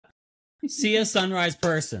See a sunrise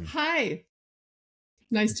person. Hi.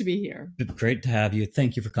 Nice to be here. Great to have you.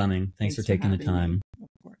 Thank you for coming. Thanks for taking the time. Me. Of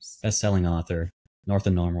course. Best-selling author, North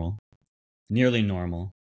of Normal, Nearly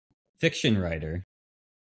Normal, fiction writer,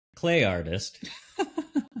 clay artist.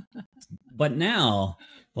 But now,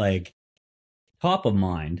 like, top of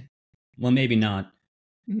mind, well, maybe not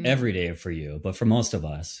every day for you, but for most of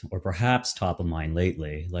us, or perhaps top of mind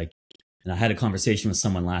lately. Like, and I had a conversation with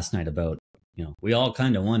someone last night about, we all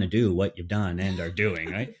kind of want to do what you've done and are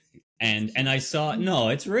doing, right? And I saw, no,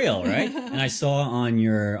 it's real, right? And I saw on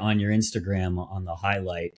your Instagram on the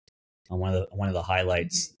highlight, on one of the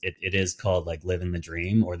highlights, it is called like living the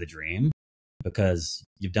dream or the dream, because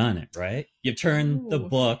you've done it, right? You've turned the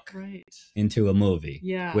book into a movie,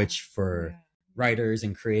 which for writers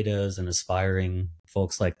and creatives and aspiring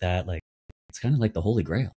folks like that, like, it's kind of like the Holy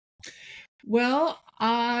Grail. Well,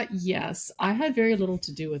 yes, I had very little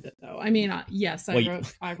to do with it, though. I mean, yes, I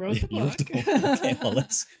wrote the book. Okay, well,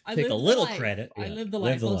 let's take a little credit. I lived the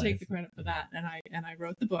life. I'll take the credit for that. And I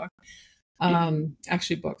wrote the book.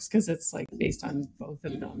 Actually, books, because it's like based on both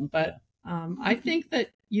of them. But I think that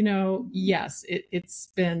yes, it's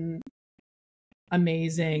been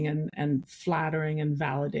amazing and flattering and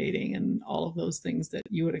validating and all of those things that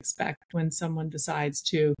you would expect when someone decides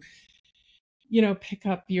to pick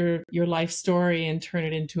up your life story and turn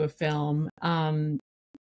it into a film. And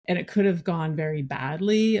it could have gone very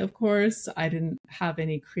badly, of course. I didn't have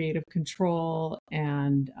any creative control.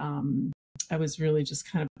 And I was really just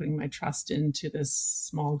kind of putting my trust into this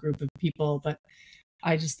small group of people. But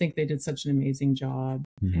I just think they did such an amazing job.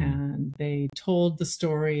 And they told the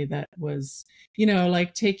story that was,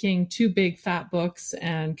 like taking two big fat books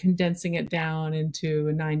and condensing it down into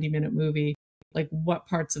a 90-minute movie. Like, what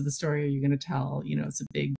parts of the story are you going to tell?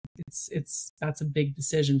 That's a big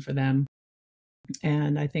decision for them.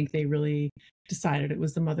 And I think they really decided it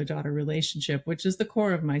was the mother-daughter relationship, which is the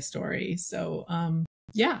core of my story. So,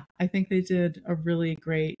 I think they did a really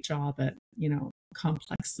great job at,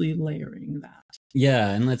 complexly layering that. Yeah.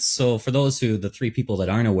 And so for the three people that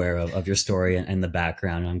aren't aware of your story and the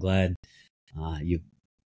background, I'm glad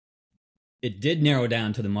it did narrow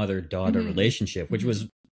down to the mother-daughter relationship, which was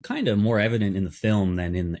kind of more evident in the film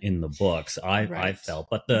than in the books, I felt.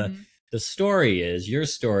 But your story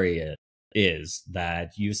is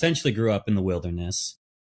that you essentially grew up in the wilderness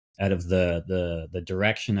out of the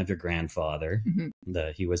direction of your grandfather.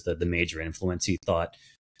 He was the major influence. He thought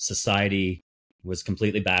society was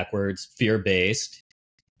completely backwards, fear-based.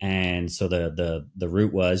 And so the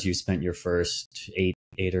route was you spent your first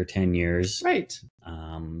eight or 10 years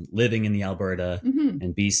living in the Alberta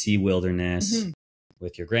and BC wilderness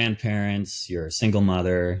with your grandparents, your single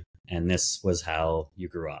mother, and this was how you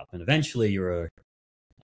grew up. And eventually you were,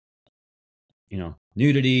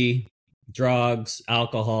 nudity, drugs,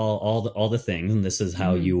 alcohol, all the things. And this is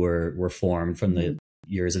how you were formed from the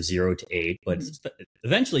years of 0 to 8. But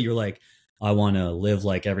eventually you're like, I want to live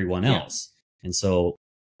like everyone else. And so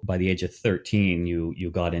by the age of 13, you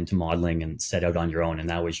got into modeling and set out on your own, and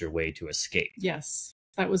that was your way to escape. Yes.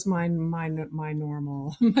 That was my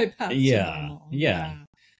normal, my path to normal. Yeah.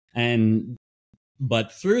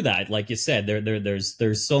 But through that, like you said,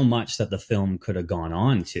 there's so much that the film could have gone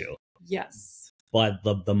on to. Yes. But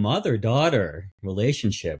the mother-daughter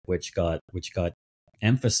relationship, which got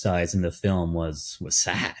emphasized in the film, was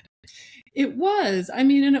sad. It was. I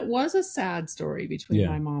mean, and it was a sad story between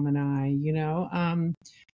my mom and I,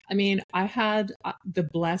 I mean, I had the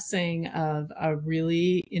blessing of a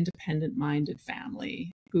really independent-minded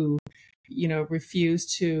family who,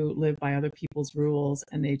 refused to live by other people's rules.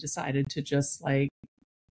 And they decided to just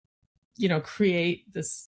create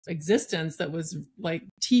this existence that was like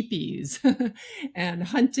teepees and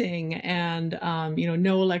hunting and,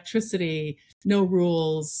 no electricity, no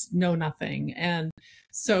rules, no nothing. And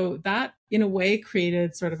so that in a way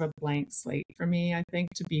created sort of a blank slate for me, I think,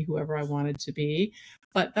 to be whoever I wanted to be.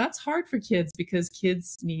 But that's hard for kids because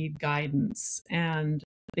kids need guidance and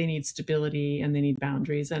they need stability and they need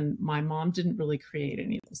boundaries. And my mom didn't really create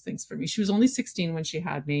any of those things for me. She was only 16 when she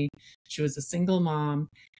had me. She was a single mom.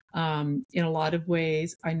 In a lot of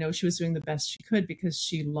ways, I know she was doing the best she could because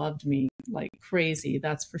she loved me like crazy.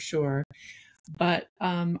 That's for sure. But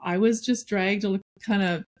I was just dragged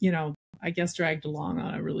dragged along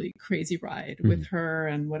on a really crazy ride with her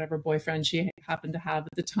and whatever boyfriend she happened to have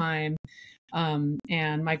at the time.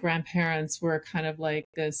 And my grandparents were kind of like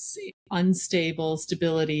this unstable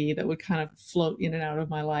stability that would kind of float in and out of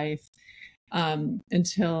my life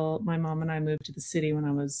until my mom and I moved to the city when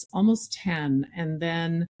I was almost 10. And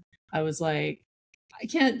then I was like, I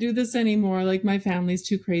can't do this anymore. Like, my family's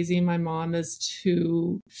too crazy. My mom is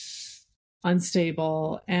too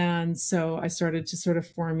unstable. And so I started to sort of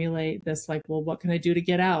formulate this like, well, what can I do to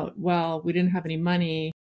get out? Well, we didn't have any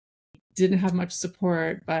money, didn't have much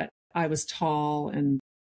support, but I was tall and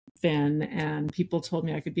thin, and people told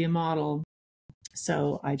me I could be a model.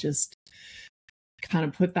 So I just kind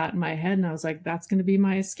of put that in my head, and I was like, that's going to be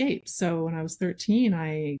my escape. So when I was 13,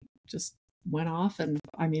 I just went off. And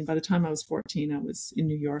I mean, by the time I was 14, I was in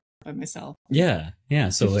New York by myself. Yeah.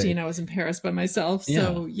 So 15, I was in Paris by myself.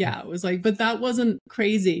 So yeah, it was like, but that wasn't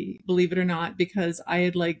crazy, believe it or not, because I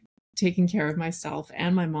had like taken care of myself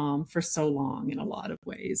and my mom for so long in a lot of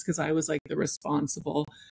ways, because I was like the responsible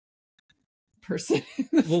person.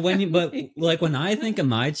 Well, when I think of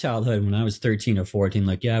my childhood, when I was 13 or 14,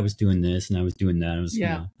 like, yeah, I was doing this and I was doing that.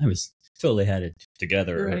 I was totally had it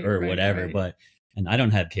together or whatever. Right. But, and I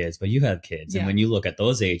don't have kids, but you have kids. And when you look at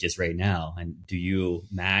those ages right now, and do you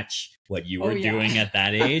match what you were doing at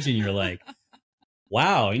that age? And you're like,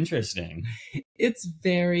 wow, interesting. It's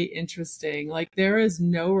very interesting. Like, there is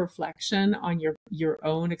no reflection on your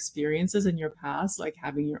own experiences in your past, like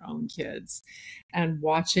having your own kids and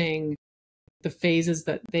watching the phases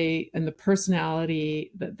that they and the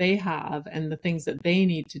personality that they have and the things that they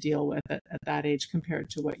need to deal with at that age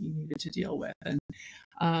compared to what you needed to deal with. And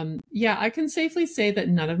yeah, I can safely say that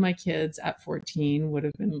none of my kids at 14 would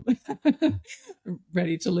have been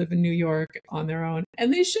ready to live in New York on their own,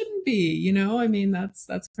 and they shouldn't be, you know. I mean, that's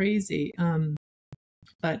crazy.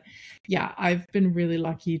 But yeah, I've been really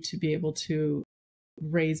lucky to be able to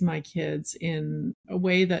raise my kids in a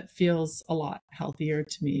way that feels a lot healthier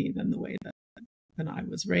to me than the way that I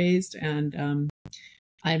was raised. And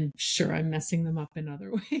I'm sure I'm messing them up in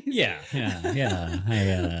other ways. Yeah.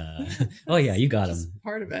 Oh yeah, you got them.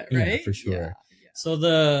 Part of it, right? Yeah, for sure. Yeah.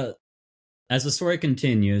 So as the story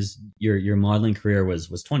continues, your modeling career was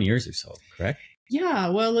 20 years or so, correct? Yeah,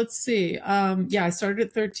 well, let's see. Yeah, I started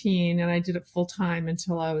at 13 and I did it full time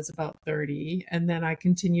until I was about 30. And then I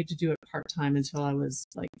continued to do it part time until I was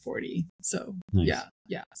like 40. So nice.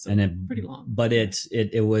 Yeah. So and pretty long. But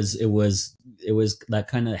it was that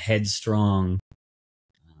kind of headstrong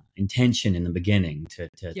intention in the beginning to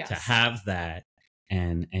have that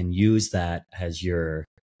and use that as your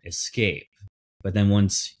escape. But then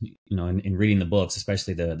once, you know, in reading the books,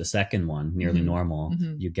 especially the second one, Nearly Normal,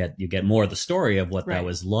 you get more of the story of what that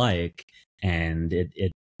was like. And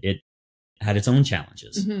it had its own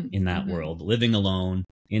challenges in that world, living alone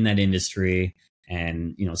in that industry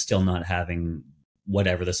and, you know, still not having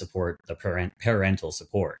whatever the support, the parental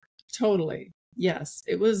support. Totally. Yes.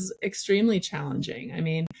 It was extremely challenging. I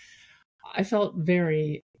mean, I felt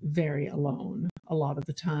very, very alone a lot of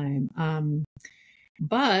the time.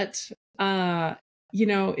 But you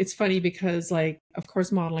know, it's funny because, like, of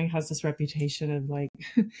course, modeling has this reputation of, like,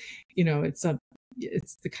 you know, it's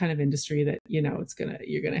the kind of industry that, you know,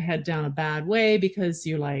 you're gonna head down a bad way because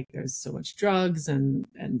you're like, there's so much drugs and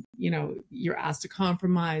you know, you're asked to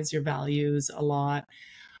compromise your values a lot.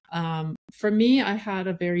 For me, I had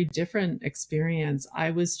a very different experience.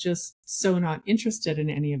 I was just so not interested in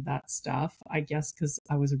any of that stuff, I guess, because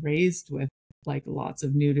I was raised with like lots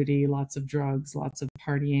of nudity, lots of drugs, lots of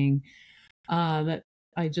partying, that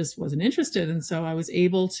I just wasn't interested. And so I was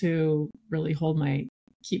able to really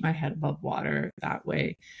keep my head above water that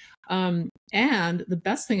way. And the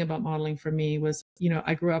best thing about modeling for me was, you know,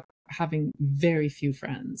 I grew up having very few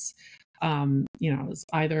friends. You know, I was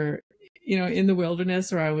either, you know, in the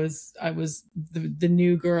wilderness, or I was the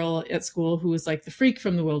new girl at school who was like the freak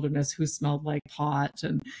from the wilderness who smelled like pot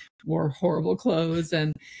and wore horrible clothes.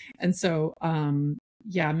 And so,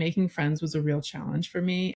 yeah, making friends was a real challenge for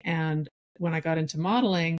me. And when I got into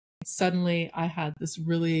modeling, suddenly I had this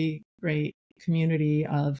really great community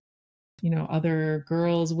of, you know, other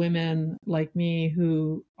girls, women like me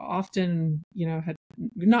who often, you know, had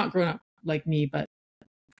not grown up like me, but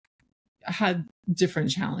had different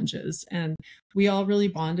challenges, and we all really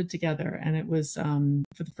bonded together. And it was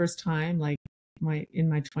for the first time, like in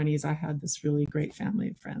my 20s, I had this really great family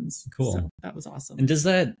of friends. Cool. So that was awesome. And does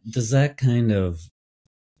that kind of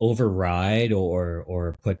override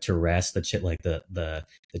or put to rest the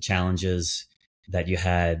challenges that you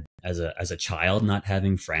had as a child, not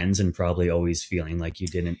having friends and probably always feeling like you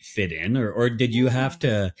didn't fit in, or did you have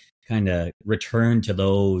to kind of return to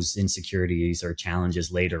those insecurities or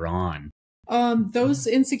challenges later on? Those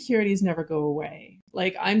insecurities never go away.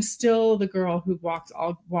 Like, I'm still the girl who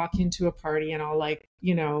I'll walk into a party and I'll, like,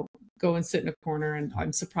 you know, go and sit in a corner and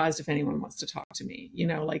I'm surprised if anyone wants to talk to me, you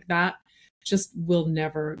know, like that just will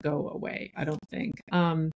never go away, I don't think.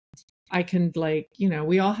 I can, like, you know,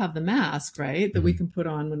 we all have the mask, right, that we can put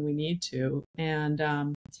on when we need to. And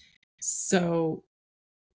so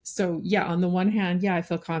so yeah, on the one hand, yeah, I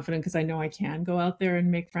feel confident because I know I can go out there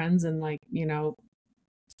and make friends and like,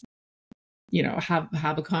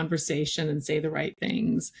 have a conversation and say the right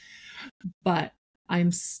things. But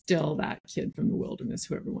I'm still that kid from the wilderness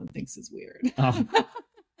who everyone thinks is weird. Oh.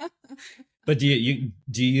 But do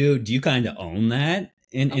you kind of own that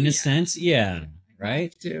in a sense? Yeah,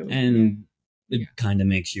 right. And it kind of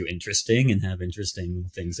makes you interesting and have interesting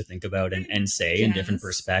things to think about and say in different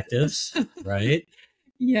perspectives, right?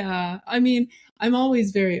 Yeah, I mean, I'm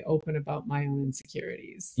always very open about my own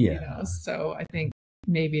insecurities. So I think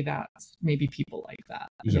maybe people like that.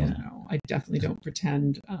 I don't know. I definitely don't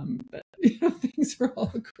pretend that things are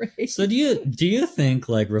all great. So do you think,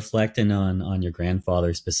 like, reflecting on your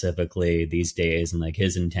grandfather specifically these days and like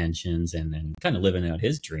his intentions and kind of living out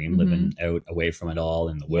his dream, living out away from it all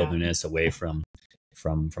in the wilderness, away from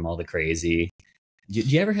all the crazy. Do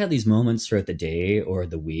you ever have these moments throughout the day or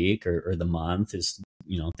the week or the month, is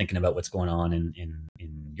thinking about what's going on in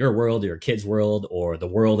your world, or your kids' world, or the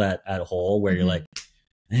world at a whole, where you're like,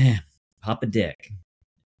 man, Papa Dick,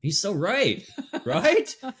 he's so right,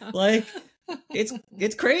 right? Like,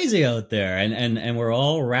 it's crazy out there, and we're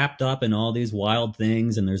all wrapped up in all these wild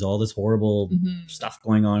things, and there's all this horrible stuff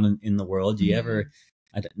going on in the world. Do you ever,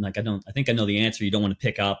 I think I know the answer. You don't want to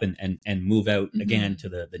pick up and move out again to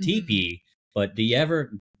the teepee, but do you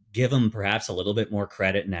ever give him perhaps a little bit more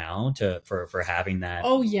credit now for having that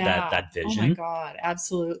that vision? Oh my God,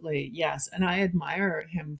 absolutely. Yes. And I admire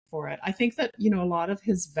him for it. I think that, a lot of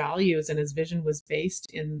his values and his vision was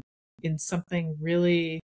based in something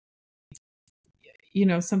really,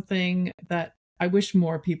 something that I wish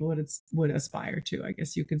more people would aspire to, I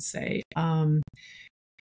guess you could say. The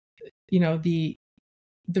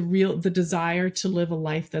desire to live a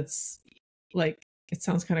life that's, like, it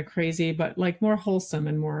sounds kind of crazy, but like more wholesome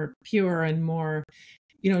and more pure and more,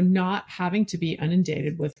 not having to be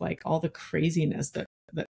inundated with like all the craziness that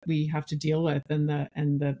we have to deal with, and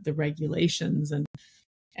the regulations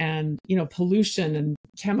and pollution and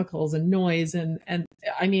chemicals and noise and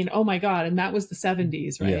I mean, oh my God. And that was the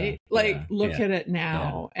 70s, right? Look at it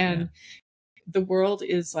now. And the world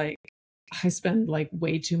is like, I spend like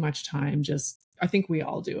way too much time I think we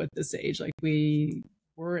all do at this age. Like, we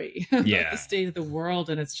worry about the state of the world,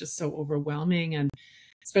 and it's just so overwhelming. And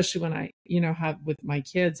especially when I, have with my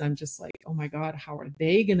kids, I'm just like, oh my God, how are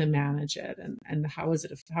they going to manage it? And how is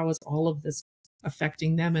all of this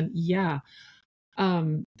affecting them? And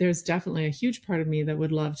there's definitely a huge part of me that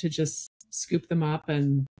would love to just scoop them up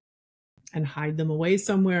and hide them away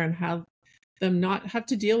somewhere and have them not have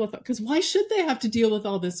to deal with it. Because why should they have to deal with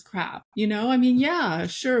all this crap? I mean, yeah,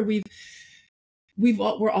 sure,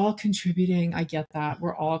 we're all contributing. I get that.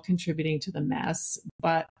 We're all contributing to the mess,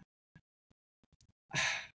 but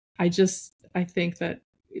I think that,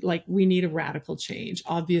 like, we need a radical change,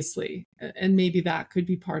 obviously. And maybe that could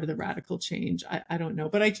be part of the radical change. I don't know,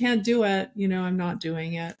 but I can't do it. I'm not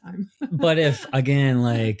doing it. But if, again,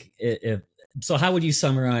 like, so how would you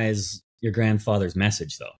summarize your grandfather's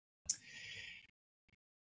message, though?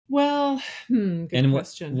 Well, good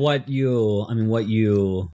question. What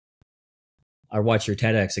you I watched your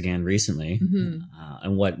TEDx again recently,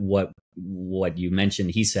 and what you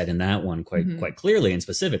mentioned, he said in that one quite clearly and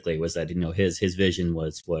specifically, was that his vision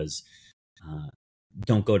was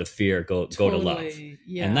don't go to fear, go to love,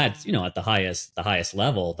 and that's at the highest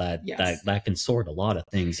level that can sort a lot of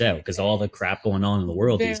things out, because all the crap going on in the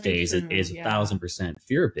world these days is 1,000%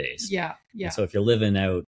 fear based. And so if you're living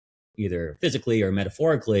out either physically or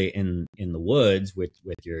metaphorically in the woods with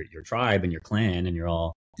your tribe and your clan, and you're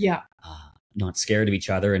all not scared of each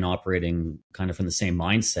other and operating kind of from the same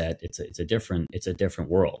mindset, it's a different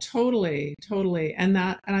world. Totally. And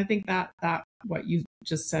I think that what you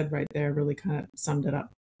just said right there really kind of summed it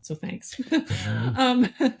up. So thanks.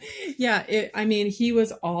 I mean, he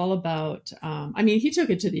was all about, he took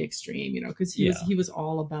it to the extreme, because he was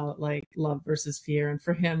all about like love versus fear. And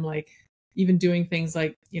for him, like, even doing things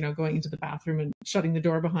like, going into the bathroom and shutting the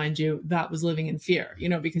door behind you, that was living in fear,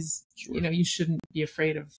 because, you shouldn't be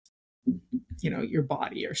afraid of, your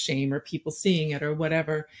body or shame or people seeing it or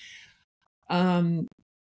whatever. But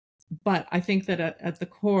I think that at the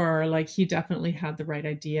core, like, he definitely had the right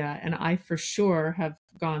idea. And I for sure have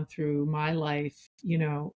gone through my life,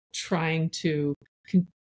 trying to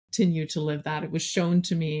continue to live that. It was shown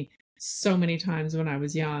to me so many times when I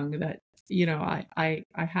was young that, I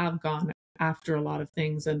have gone after a lot of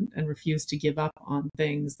things and refused to give up on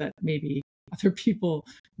things that maybe other people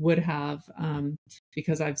would have,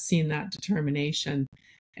 because I've seen that determination.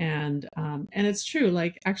 And it's true.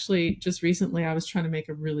 Like, actually, just recently, I was trying to make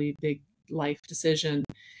a really big life decision,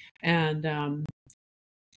 and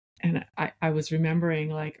I was remembering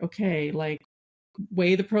like, okay, like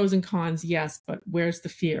weigh the pros and cons, yes, but where's the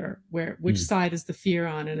fear? Which side is the fear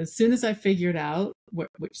on? And as soon as I figured out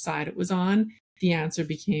which side it was on, the answer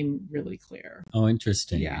became really clear. Oh,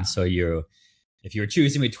 interesting. Yeah. So if you were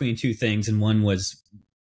choosing between two things and one was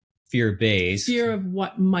fear-based, fear of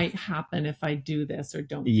what might happen if I do this or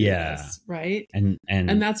don't do this, right? And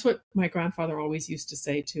that's what my grandfather always used to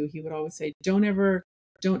say too. He would always say,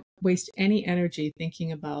 don't waste any energy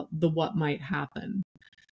thinking about the what might happen.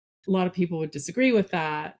 A lot of people would disagree with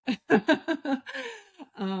that.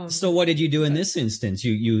 So what did you do in this instance?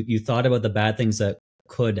 You thought about the bad things that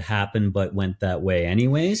could happen but went that way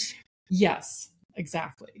anyways? Yes,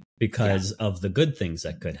 exactly. Because of the good things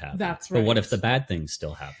that could happen. That's right. But what if the bad things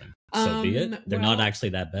still happen? So be it. They're not actually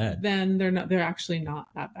that bad. Then they're actually not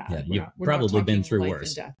that bad. Yeah, you've probably been through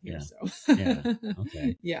worse. Here, yeah. So. Yeah.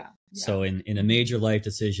 Okay. Yeah. So in a major life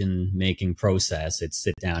decision making process, it's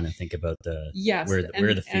sit down and think about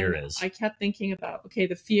where the fear is. I kept thinking about, okay,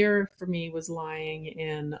 the fear for me was lying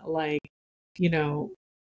in like,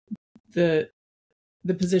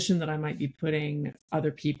 the position that I might be putting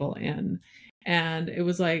other people in. And it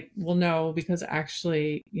was like, well, no, because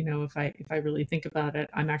actually, if I really think about it,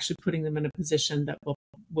 I'm actually putting them in a position that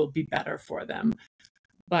will be better for them.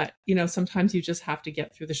 But, sometimes you just have to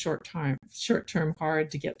get through the short term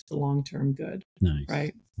hard to get to the long term good. Nice.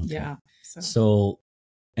 Right. Okay. Yeah. So,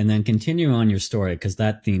 and then continue on your story, because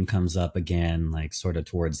that theme comes up again, like sort of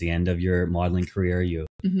towards the end of your modeling career. You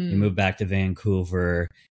moved back to Vancouver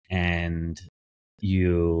and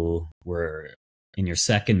you were in your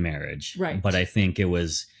second marriage. Right. But I think it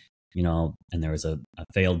was, and there was a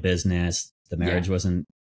failed business. The marriage wasn't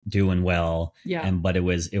doing well. Yeah. But it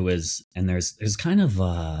was, and there's kind of,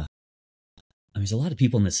 there's a lot of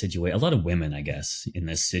people in this situation, a lot of women, I guess, in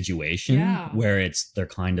this situation where they're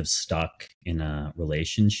kind of stuck in a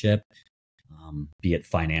relationship, be it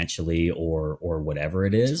financially or whatever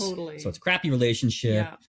it is. Totally. So it's a crappy relationship.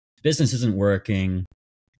 Yeah. Business isn't working.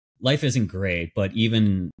 Life isn't great, but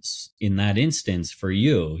even in that instance, for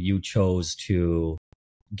you chose to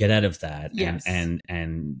get out of that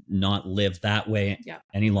and not live that way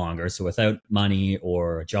any longer. So without money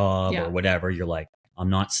or a job or whatever, you're like,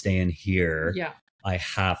 I'm not staying here. Yeah. I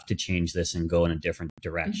have to change this and go in a different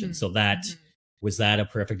direction. So that was that a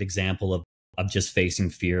perfect example of just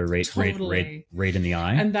facing fear right in the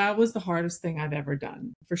eye? And that was the hardest thing I've ever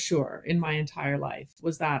done, for sure, in my entire life,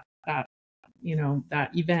 was that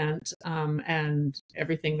that event and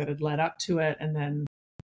everything that had led up to it. And then,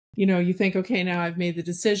 you think, okay, now I've made the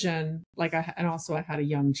decision. And also I had a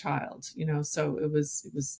young child, so it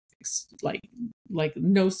was like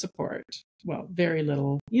no support. Well, very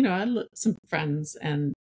little, I had some friends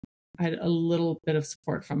and I had a little bit of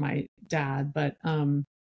support from my dad, but, my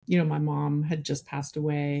mom had just passed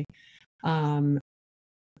away. I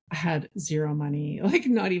had zero money, like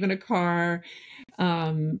not even a car.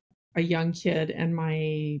 A young kid, and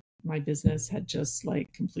my business had just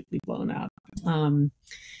like completely blown up.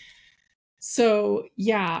 So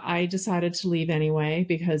yeah, I decided to leave anyway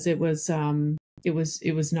because it was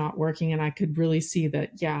not working, and I could really see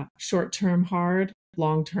that short term hard,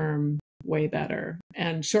 long term way better.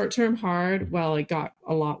 And short term hard, well, it got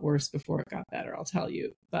a lot worse before it got better, I'll tell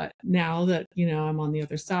you. But now that I'm on the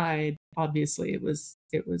other side, obviously it was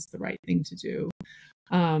the right thing to do.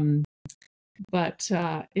 But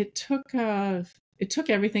it took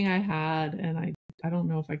everything I had, and I don't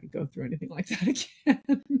know if I could go through anything like that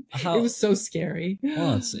again. It was so scary.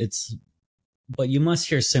 Well, but you must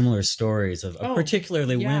hear similar stories of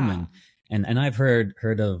particularly women, and I've heard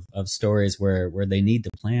of stories where they need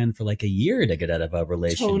to plan for like a year to get out of a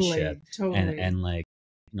relationship, totally. and like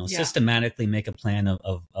systematically make a plan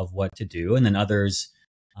of what to do, and then others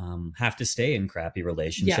have to stay in crappy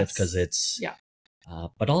relationships because it's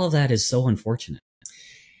but all of that is so unfortunate.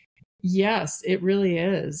 Yes, it really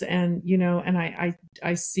is. And, and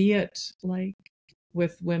I see it like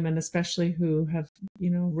with women, especially who have,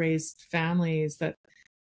 raised families, that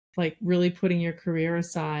like really putting your career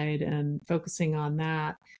aside and focusing on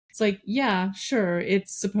that. It's like, yeah, sure.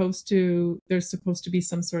 There's supposed to be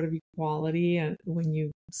some sort of equality when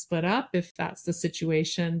you split up, if that's the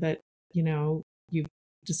situation that, you've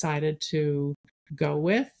decided to go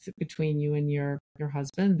with between you and your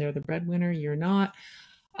husband. They're the breadwinner, you're not.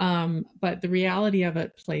 But the reality of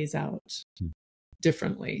it plays out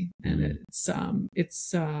differently. And I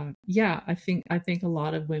think a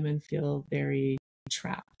lot of women feel very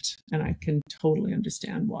trapped, and I can totally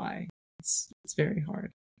understand why. It's very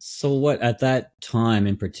hard. So what, at that time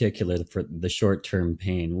in particular, for the short-term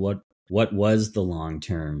pain, what was the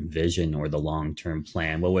long-term vision or the long-term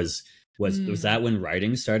plan? What was Was that when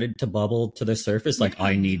writing started to bubble to the surface? Like,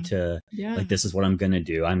 I need to, like, this is what I'm gonna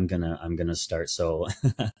do. I'm gonna start. So,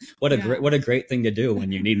 what a great thing to do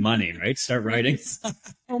when you need money, right? Start writing.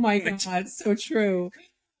 Oh my God, so true.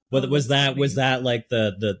 But was that like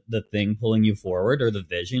the thing pulling you forward, or the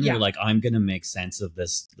vision? You're like, I'm gonna make sense of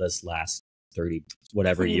this last 30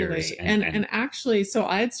 whatever years. And actually, so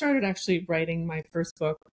I had started actually writing my first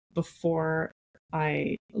book before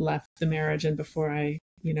I left the marriage and before I,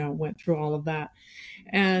 went through all of that.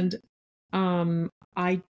 And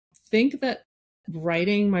I think that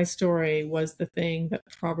writing my story was the thing that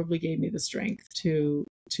probably gave me the strength to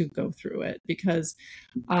go through it, because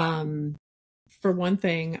for one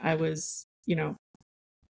thing, I was,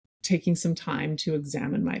 taking some time to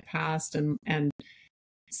examine my past and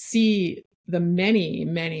see the many,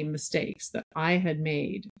 many mistakes that I had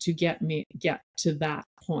made to get to that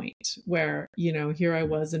point where, here I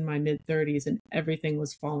was in my mid-30s and everything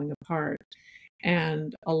was falling apart.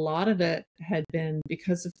 And a lot of it had been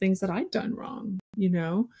because of things that I'd done wrong,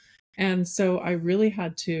 And so I really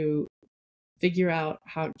had to figure out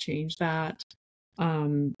how to change that.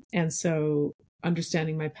 And so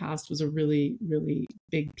understanding my past was a really, really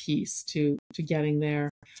big piece to getting there.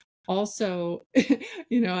 Also,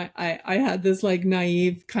 I had this like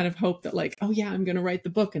naive kind of hope that like, oh yeah, I'm going to write the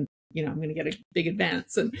book and, I'm going to get a big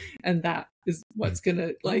advance and that is what's going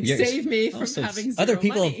to like save me from having zero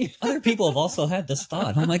money. Other people have also had this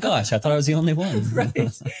thought. Oh my gosh, I thought I was the only one.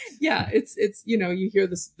 Right. Yeah. It's, you hear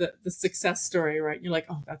the success story, right? And you're like,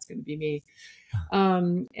 oh, that's going to be me.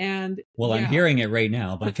 I'm hearing it right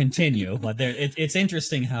now, but continue. But it's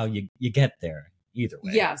interesting how you get there either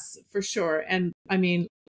way. Yes, for sure. And I mean,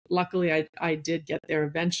 luckily I did get there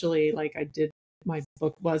eventually. Like my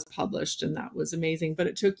book was published and that was amazing, but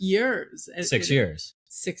it took years. 6 years.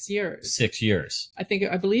 6 years. 6 years. I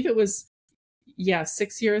believe it was,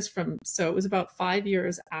 6 years so it was about 5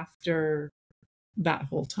 years after that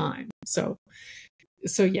whole time. So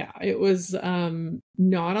yeah, it was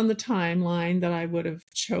not on the timeline that I would have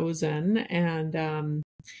chosen. And,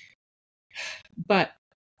 but,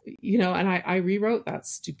 and I rewrote that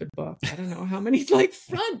stupid book. I don't know how many, like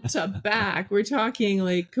front to back. We're talking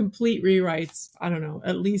like complete rewrites. I don't know,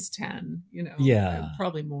 at least 10,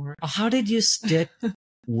 probably more. How did you stick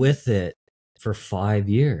with it for 5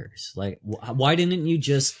 years? Like, why didn't you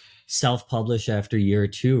just self-publish after year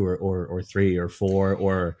 2 or 3 or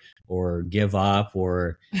 4 or give up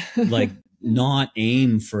or like not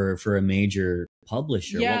aim for a major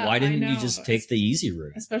publisher? Why didn't you just take the easy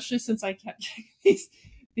route? Especially since I kept getting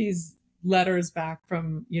these letters back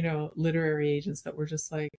from, literary agents that were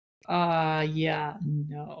just like,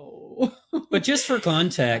 no. But just for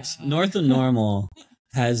context, North of Normal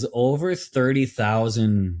has over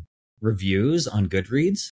 30,000 reviews on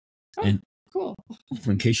Goodreads. Oh, and cool.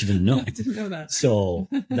 In case you didn't know. I didn't know that. So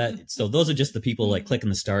those are just the people like clicking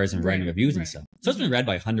the stars and writing reviews and stuff. So it's been read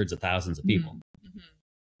by hundreds of thousands of people. Mm-hmm.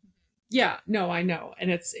 Yeah, no, I know. And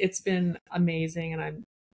it's been amazing, and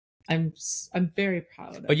I'm very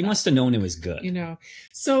proud of it. But you must have known it was good.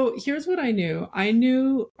 So here's what I knew. I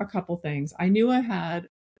knew a couple things. I knew I had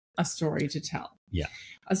a story to tell. Yeah.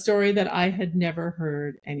 A story that I had never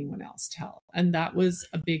heard anyone else tell. And that was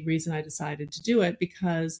a big reason I decided to do it,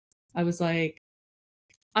 because I was like,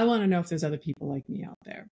 I want to know if there's other people like me out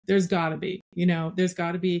there. There's got to be, there's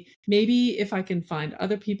got to be. Maybe if I can find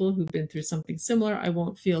other people who've been through something similar, I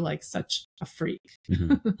won't feel like such a freak.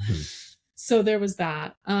 Mm-hmm. So there was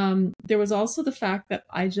that. There was also the fact that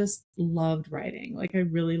I just loved writing. Like, I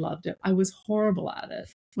really loved it. I was horrible at it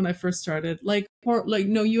when I first started.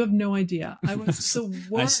 No, you have no idea. I was the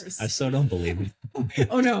worst. I so don't believe it.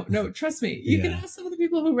 Oh, no, trust me. You can ask some of the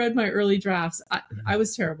people who read my early drafts. I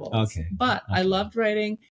was terrible. Okay. But I loved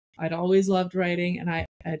writing. I'd always loved writing. And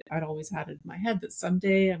I'd always had it in my head that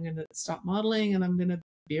someday I'm going to stop modeling and I'm going to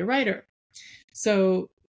be a writer. So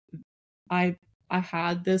I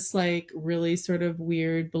had this like really sort of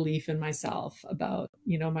weird belief in myself about,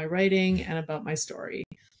 my writing and about my story.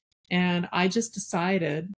 And I just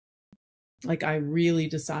decided, like, I really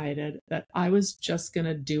decided that I was just going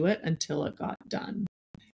to do it until it got done.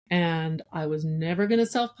 And I was never going to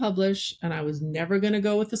self-publish, and I was never going to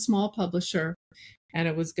go with a small publisher. And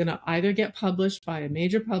it was going to either get published by a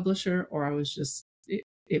major publisher, or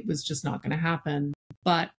it was just not going to happen.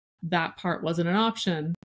 But that part wasn't an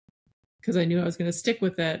option, because I knew I was going to stick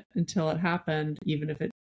with it until it happened, even if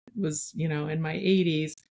it was, in my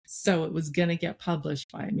 80s. So it was going to get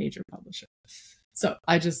published by a major publisher. So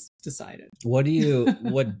I just decided. What do you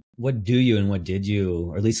and what did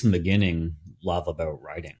you, or at least in the beginning, love about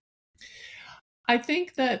writing? I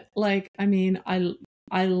think that, I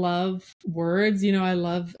I love words. I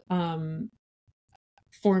love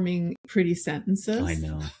forming pretty sentences. I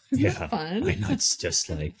know. Isn't Yeah. that fun? I know. It's just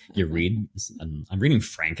like you read. I'm reading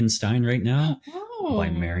Frankenstein right now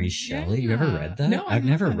by Mary Shelley. Yeah. You ever read that? No, I've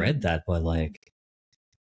never haven't. read that, but like,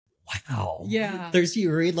 wow. Yeah.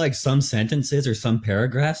 You read like some sentences or some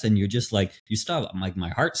paragraphs and you're just like, you stop. I'm like, my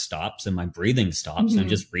heart stops and my breathing stops. And I'm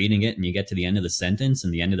just reading it and you get to the end of the sentence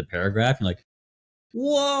and the end of the paragraph. And you're like,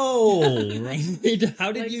 whoa, right?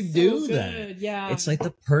 How did Like, you so do good. that? Yeah. It's like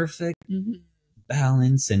the perfect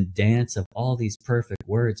balance and dance of all these perfect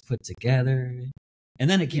words put together. And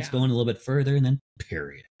then it keeps going a little bit further and then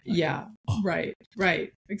period. Like, yeah. Oh. Right.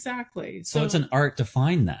 Exactly. So it's an art to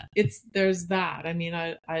find that. There's that. I mean,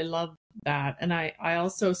 I love that. And I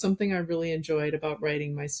also, something I really enjoyed about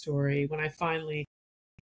writing my story when I finally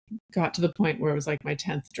got to the point where it was like my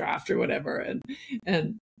 10th draft or whatever.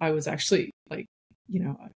 And I was actually like,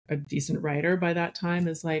 a decent writer by that time,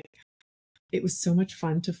 is like, it was so much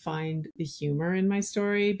fun to find the humor in my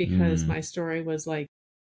story, because my story was like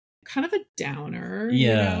kind of a downer,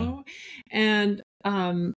 and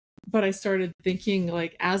but I started thinking,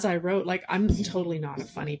 like, as I wrote, like, I'm totally not a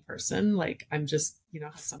funny person. Like, I'm just,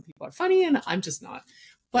 some people are funny and I'm just not.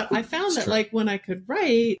 But I found that like when I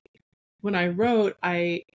wrote,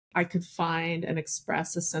 I could find and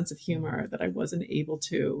express a sense of humor that I wasn't able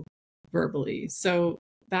to verbally. So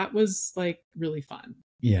that was like really fun.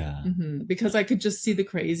 Yeah. Because I could just see the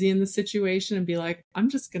crazy in the situation and be like, I'm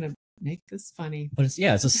just going to make this funny. But it's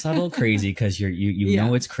a subtle crazy, because you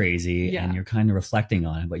know it's crazy and you're kind of reflecting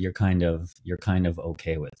on it, but you're kind of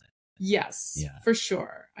okay with it. Yes. Yeah. For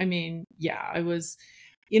sure. I mean, I was,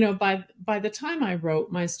 by the time I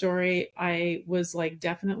wrote my story, I was like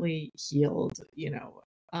definitely healed,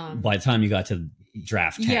 by the time you got to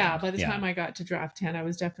draft 10. Yeah, by the time I got to draft 10, I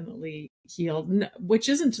was definitely healed, which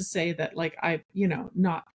isn't to say that like I,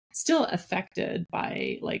 not still affected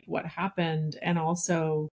by like what happened. And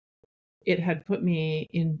also it had put me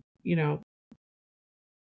in,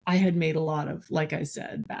 I had made a lot of, like I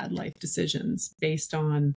said, bad life decisions based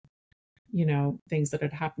on, things that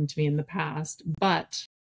had happened to me in the past. But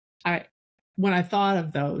when I thought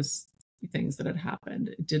of those things that had happened,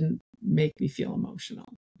 it didn't make me feel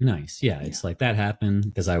emotional. Nice. Yeah. It's like that happened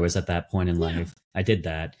because I was at that point in life. I did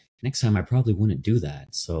that. Next time I probably wouldn't do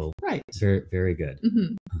that. So it's very, very good.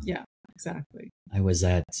 Yeah, exactly. I was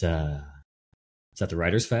at the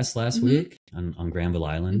Writers Fest last week on Granville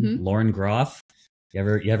Island. Lauren Groff. You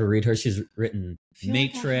ever read her? She's written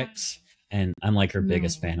Matrix, and I'm like her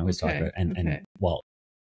biggest fan. I always talk about it. And well,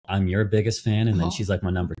 I'm your biggest fan, and then she's like my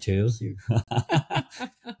number 2.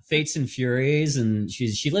 Fates and Furies, and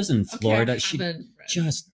she lives in Florida. She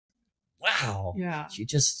just wow. Yeah. She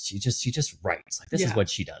just writes. Like this is what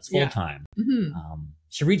she does full time.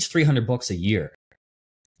 She reads 300 books a year.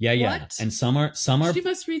 Yeah. What? And some are she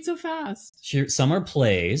must read so fast. Some are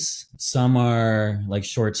plays, some are like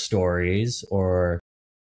short stories, or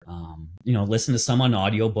listen to some on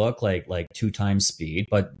audiobook like 2 times speed.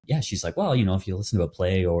 But yeah, she's like, well, if you listen to a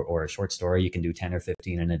play or a short story, you can do 10 or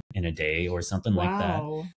 15 in a day or something like that.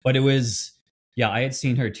 But it was I had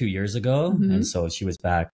seen her 2 years ago, and so she was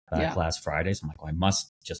back last Friday. So I'm like, well, I must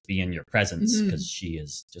just be in your presence, because she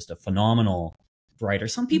is just a phenomenal writer.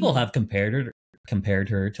 Some people have compared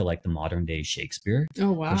her to like the modern day Shakespeare.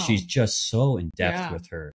 Oh wow. She's just so in depth with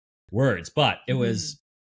her words. But it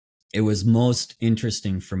was most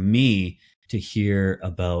interesting for me to hear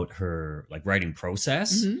about her like writing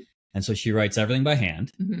process. And so she writes everything by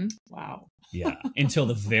hand. Wow. Yeah. Until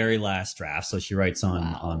the very last draft. So she writes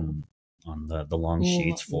on the long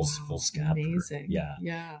sheets, full scap. Amazing.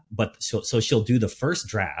 Yeah. But so she'll do the first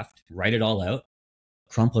draft, write it all out,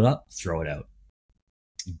 crumple it up, throw it out.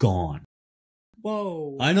 Gone.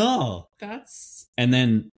 Whoa. I know. That's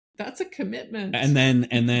a commitment. And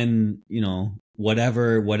then,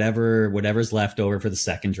 whatever's left over for the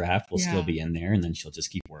second draft will still be in there, and then she'll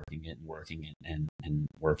just keep working it and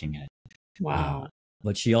working it. Wow.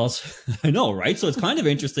 But she also, I know, right? So it's kind of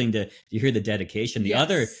interesting to hear the dedication. The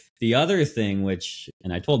other thing, which,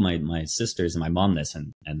 and I told my sisters and my mom this,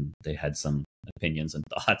 and they had some opinions and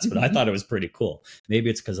thoughts, but I thought it was pretty cool. Maybe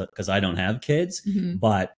it's because I don't have kids,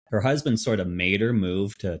 but her husband sort of made her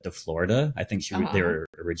move to Florida. I think they were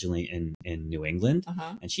originally in New England,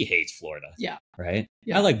 and she hates Florida. Yeah. Right?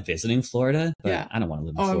 Yeah. I like visiting Florida, but I don't want to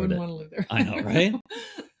live in Florida. I wouldn't want to live there. I know, right?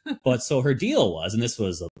 But so her deal was, and this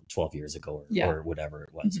was 12 years ago or whatever it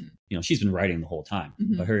was, she's been writing the whole time,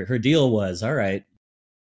 but her deal was, all right,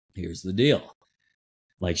 here's the deal.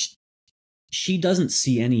 Like she doesn't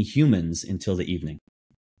see any humans until the evening.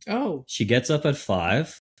 Oh, she gets up at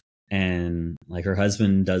 5, and like her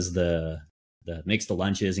husband does the makes the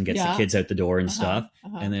lunches and gets Yeah. the kids out the door and stuff.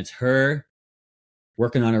 And it's her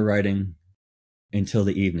working on her writing until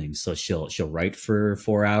the evening. So she'll write for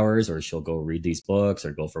 4 hours, or she'll go read these books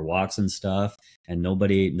or go for walks and stuff. And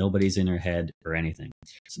nobody's in her head or anything.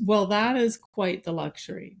 Well, that is quite the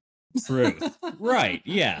luxury. Truth. Right.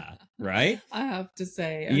 Yeah. Right. I have to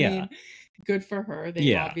say. I mean, good for her.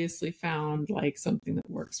 They obviously found like something that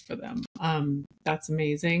works for them. That's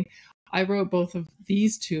amazing. I wrote both of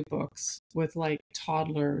these two books with like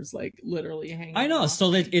toddlers, like literally hanging. I know. off.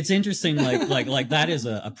 So it's interesting. Like that is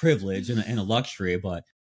a privilege and a luxury, but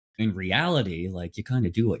in reality, like you kind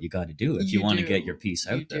of do what you got to do if you want to get your piece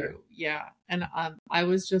out there. Yeah. And I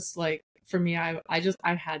was just like, for me, I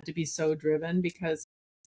had to be so driven because,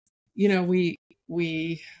 you know, we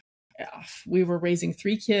were raising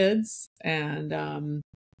 3 kids, and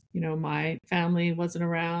you know, my family wasn't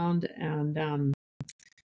around, and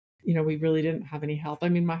you know, we really didn't have any help. I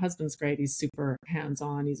mean, my husband's great. He's super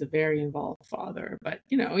hands-on. He's a very involved father, but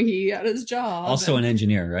you know, he had his job. Also an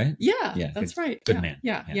engineer, right? Yeah, that's right. Good man.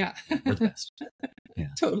 Yeah. We're the best. Yeah.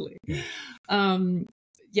 Totally.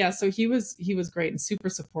 Yeah. So he was great and super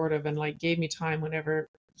supportive, and like gave me time whenever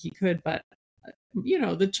he could. But you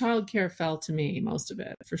know, the childcare fell to me, most of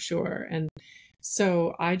it, for sure. And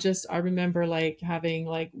so I remember like having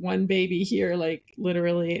like one baby here, like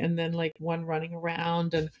literally, and then like one running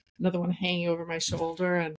around and another one hanging over my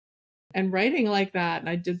shoulder, and writing like that. And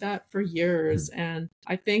I did that for years. And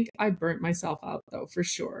I think I burnt myself out though, for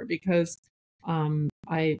sure, because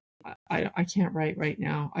I can't write right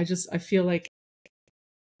now. I feel like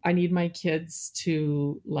I need my kids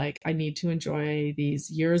to, like, I need to enjoy these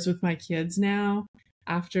years with my kids now.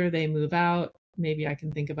 After they move out, maybe I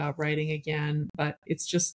can think about writing again, but it's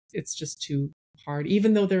just too hard.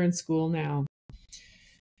 Even though they're in school now,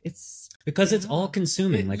 it's because it's all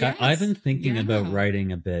consuming. Like I've been thinking about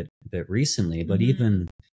writing a bit recently, but even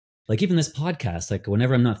this podcast, like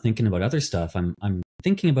whenever I'm not thinking about other stuff, I'm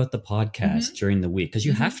thinking about the podcast during the week, because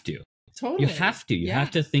you have to. Totally. You have to. You have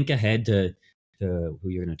to think ahead to who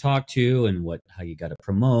you're going to talk to and how you got to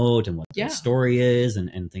promote and what the story is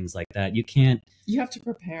and things like that. You can't. You have to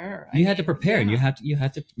prepare. And you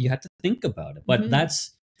have to think about it. But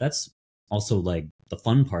that's also like the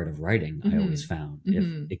fun part of writing. I always found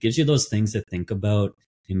if it gives you those things to think about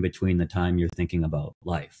in between the time you're thinking about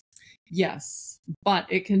life. Yes, but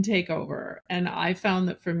it can take over, and I found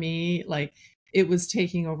that for me, like it was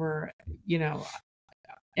taking over. You know,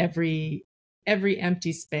 every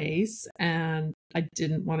empty space, and I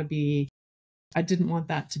didn't want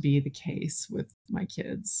that to be the case with my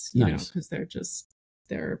kids, you know, because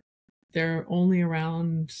they're only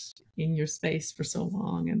around in your space for so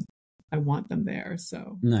long, and I want them there.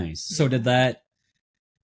 So nice. So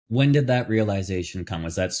when did that realization come?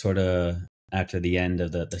 Was that sort of after the end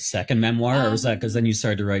of the second memoir, or was that because then you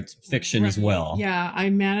started to write fiction as well? Yeah, I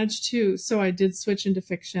managed to. So I did switch into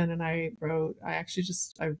fiction, and I wrote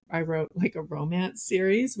like a romance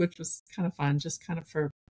series, which was kind of fun, just kind of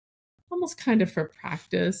for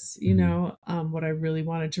practice, you know. What I really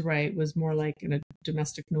wanted to write was more like in a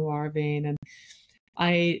domestic noir vein, and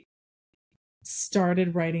I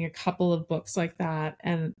started writing a couple of books like that,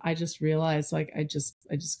 and I just realized like I just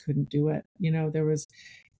couldn't do it. You know, there was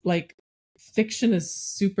like, fiction is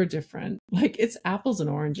super different. Like it's apples and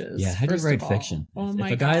oranges. Yeah, how do you write fiction? Oh my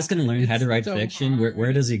if a guy's going to learn how to write fiction,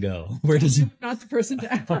 where does he go? Where does he? Not the person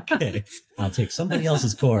to ask. Okay, I'll take somebody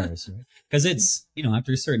else's course, because it's, you know,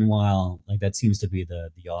 after a certain while, like that seems to be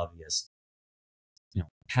the obvious, you know,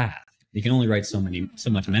 path. You can only write so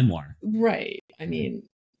much memoir. Right. I mean,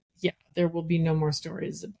 yeah, there will be no more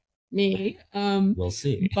stories of me. We'll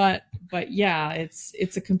see. But yeah,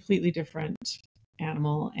 it's a completely different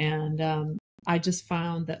animal, and I just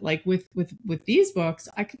found that like with these books,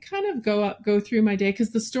 I could kind of go through my day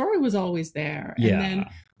because the story was always there, and then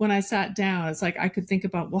when I sat down, it's like I could think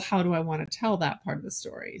about, well, how do I want to tell that part of the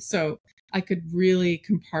story? So I could really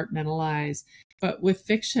compartmentalize. But with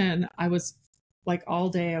fiction, I was like all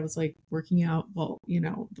day I was like working out, well, you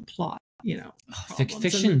know, the plot, you know.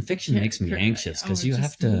 Fiction makes me anxious because you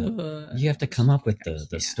have to come up with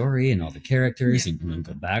the story and all the characters and then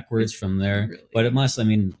go backwards from there. Really, but it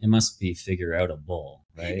must be figure outable,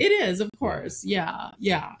 right? It is, of course. Yeah.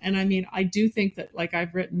 And I mean, I do think that like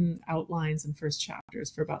I've written outlines and first chapters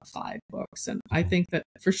for about 5 books, and I think that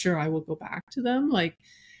for sure I will go back to them. Like,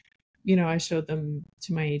 you know, I showed them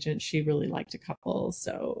to my agent. She really liked a couple.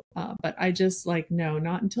 So, but I just like, no,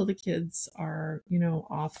 not until the kids are, you know,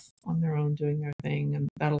 off on their own doing their thing. And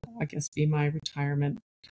that'll, I guess, be my retirement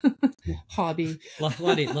hobby. lot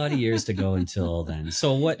of years to go until then.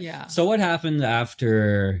 So what happened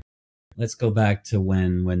after let's go back to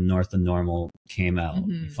when North and Normal came out.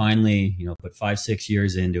 Mm-hmm. You finally, put 5-6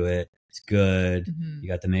 years into it. It's good. Mm-hmm. You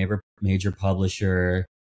got the major publisher.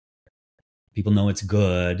 People know it's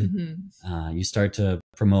good. Mm-hmm. You start to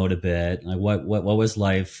promote a bit. Like what was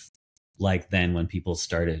life like then when people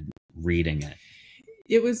started reading it?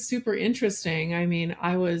 It was super interesting. I mean,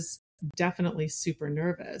 I was definitely super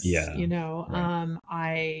nervous. Yeah, right.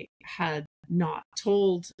 I had not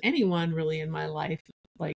told anyone really in my life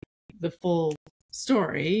like the full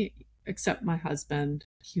story, except my husband,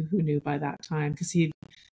 who knew by that time because he'd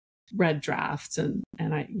read drafts and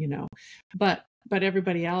I, but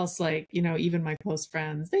everybody else, like, even my close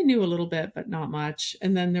friends, they knew a little bit, but not much.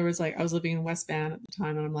 And then there was I was living in West Van at the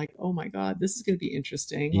time, and I'm like, oh my God, this is going to be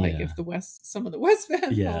interesting. Yeah. Like if some of the West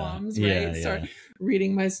Van moms, right, start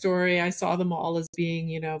reading my story. I saw them all as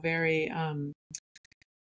being, very,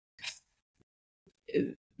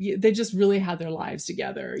 they just really had their lives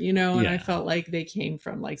together, and I felt like they came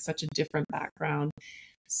from like such a different background.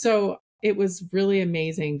 So it was really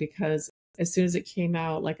amazing because as soon as it came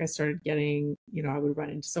out, like I started getting, I would run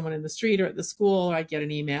into someone in the street or at the school, or I'd get an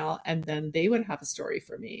email, and then they would have a story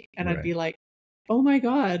for me. And I'd be like, oh my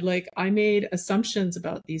God, like I made assumptions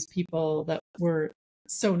about these people that were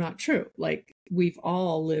so not true. Like we've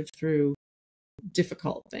all lived through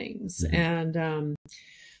difficult things. Mm-hmm. And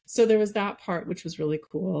so there was that part, which was really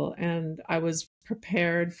cool. And I was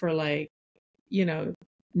prepared for like,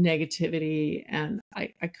 negativity, and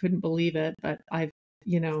I couldn't believe it, but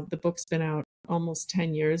the book's been out almost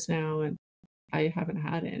 10 years now, and I haven't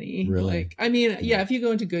had any. Really? Like, I mean, yeah, if you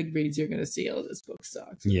go into Goodreads, you're going to see, oh, this book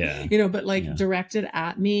sucks. Yeah. But like directed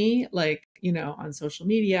at me, like, on social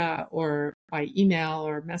media or by email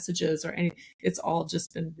or messages or anything, it's all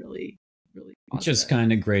just been really, really positive. Just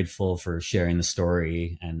kind of grateful for sharing the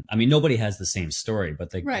story. And I mean, nobody has the same story, but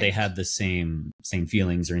they have the same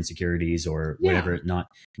feelings or insecurities or whatever,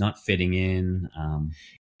 not fitting in.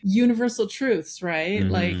 Universal truths, right? Mm-hmm.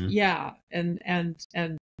 Like, yeah. And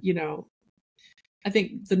I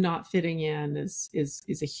think the not fitting in is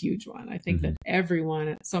a huge one. I think that everyone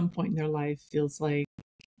at some point in their life feels like,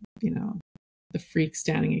 the freak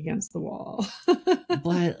standing against the wall.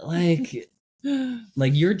 But like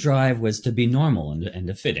your drive was to be normal and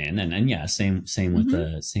to fit in, and yeah, same with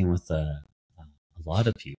a lot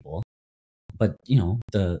of people. But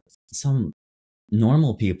some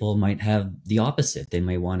normal people might have the opposite. They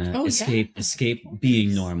may want to escape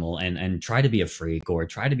being normal and try to be a freak or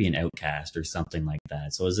try to be an outcast or something like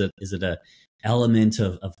that. So is it a element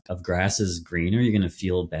of grass is greener? You're going to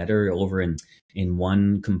feel better over in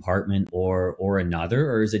one compartment or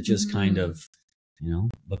another, or is it just kind of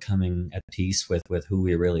becoming at peace with who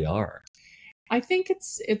we really are? I think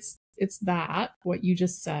it's that what you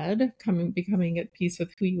just said, becoming at peace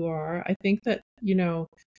with who you are. I think that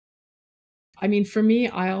I mean, for me,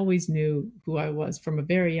 I always knew who I was from a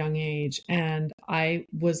very young age. And I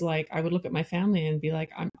was like, I would look at my family and be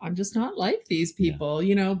like, I'm just not like these people,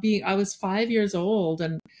 I was 5 years old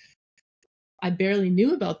and I barely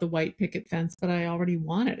knew about the white picket fence, but I already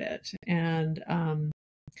wanted it. And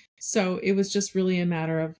so it was just really a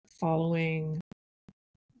matter of following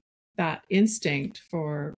that instinct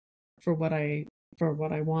for what I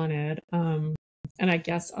wanted. And I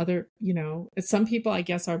guess some people, I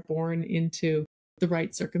guess, are born into the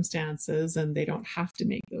right circumstances and they don't have to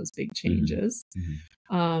make those big changes.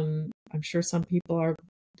 Mm-hmm. I'm sure some people are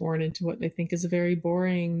born into what they think is a very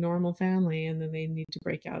boring, normal family, and then they need to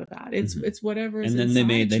break out of that. It's whatever. And then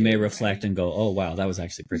they may reflect and go, oh wow, that was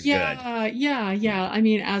actually pretty good. Yeah. I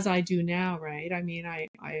mean, as I do now, right? I mean, I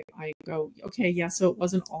go, okay, yeah, so it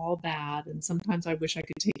wasn't all bad, and sometimes I wish I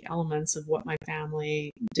could take elements of what my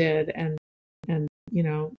family did and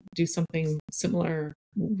do something similar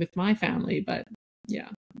with my family. But yeah.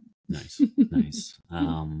 Nice.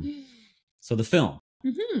 So the film,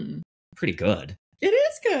 pretty good. It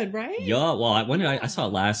is good, right? Yeah. Well, I saw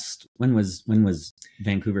it last. When was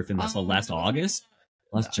Vancouver Film Festival? Last August,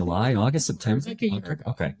 July, August, September. Like a year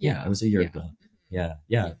ago. Okay. Yeah, it was a year ago. Yeah.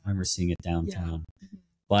 I remember seeing it downtown. Yeah.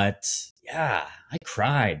 But yeah, I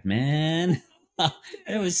cried, man.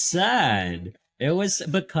 It was sad. It was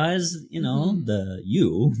because the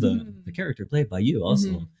character played by you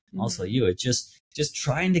also you. It's just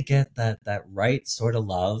trying to get that right sort of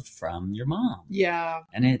love from your mom. Yeah.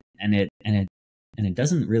 And it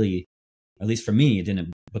doesn't really, at least for me, it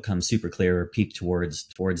didn't become super clear or peak towards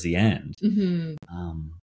the end.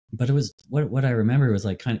 But it was what I remember was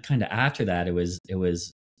like kind of after that, it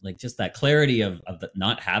was like just that clarity of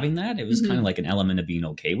not having that. It was kind of like an element of being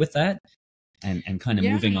okay with that. and kind of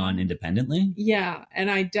moving on independently. Yeah,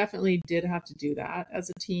 and I definitely did have to do that as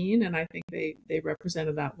a teen, and I think they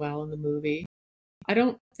represented that well in the movie. I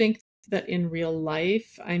don't think that in real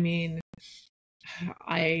life, I mean,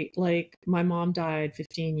 my mom died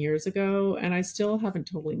 15 years ago, and I still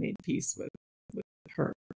haven't totally made peace with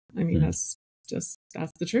her. I mean, that's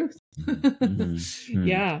the truth.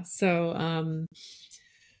 Yeah. So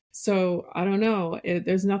I don't know.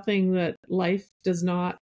 There's nothing that life does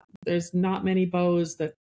not. There's not many bows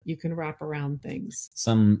that you can wrap around things.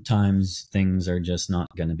 Sometimes things are just not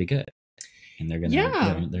going to be good, and they're gonna.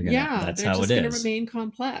 That's how it is. They're just going to remain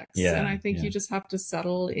complex. Yeah. And I think you just have to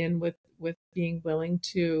settle in with being willing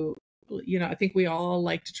to. I think we all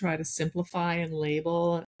like to try to simplify and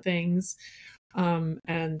label things,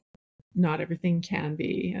 and not everything can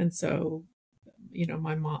be. And so,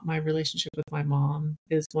 my relationship with my mom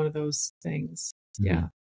is one of those things. Yeah.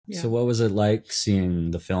 So what was it like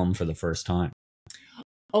seeing the film for the first time?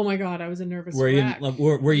 Oh my God, I was a nervous wreck.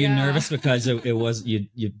 Were you nervous because it was you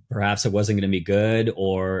perhaps it wasn't going to be good,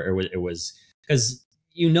 or it was because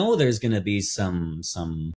there's going to be some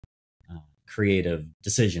creative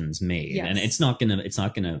decisions made, and it's not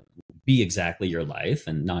gonna be exactly your life,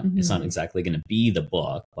 and it's not exactly going to be the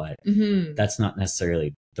book, but that's not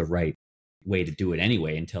necessarily the right way to do it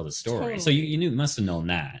anyway and tell the story. Totally. So you must have known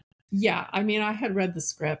that. Yeah, I mean, I had read the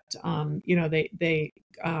script. The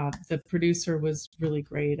producer was really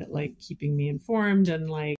great at like keeping me informed and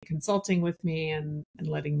like consulting with me and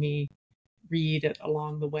letting me read it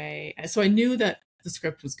along the way. So I knew that the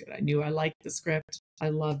script was good. I knew I liked the script. I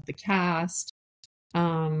loved the cast.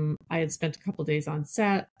 I had spent a couple days on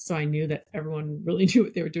set, so I knew that everyone really knew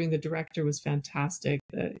what they were doing. The director was fantastic.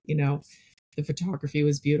 The photography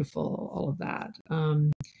was beautiful. All of that.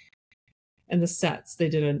 And the sets they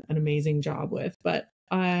did an amazing job with, but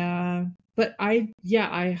I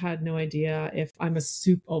had no idea if I'm a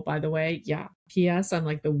oh, by the way, P.S. I'm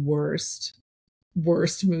like the worst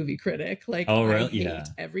movie critic. Like, oh, really? I hate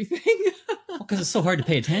everything. Because it's so hard to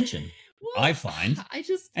pay attention. Well, I find.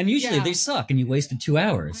 And usually they suck, and you wasted 2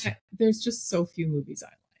 hours. There's just so few movies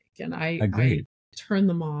I like, and I agreed. Turn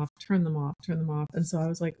them off. And so I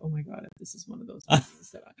was like, oh my God, this is one of those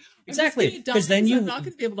movies that exactly. Because then I'm not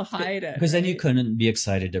going to be able to hide it. Because then you couldn't be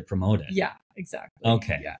excited to promote it. Yeah, exactly.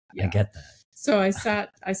 Okay. Yeah. I get that. So I saw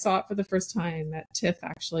it for the first time at TIFF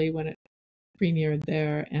actually when it premiered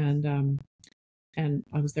there, and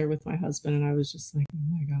I was there with my husband, and I was just like, oh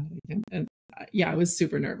my God, and I was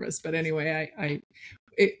super nervous. But anyway,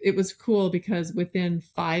 it was cool because within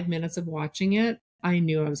 5 minutes of watching it, I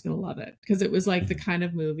knew I was going to love it because it was like the kind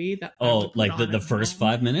of movie that like the first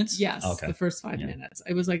 5 minutes? Yes, okay. The first 5 minutes.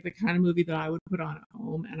 It was like the kind of movie that I would put on at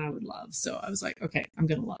home and I would love. So I was like, okay, I'm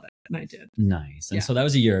going to love it, and I did. Nice. And so that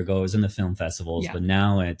was a year ago. It was in the film festivals, but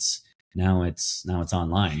now it's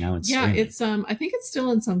online. Now it's streaming. It's I think it's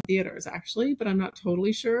still in some theaters actually, but I'm not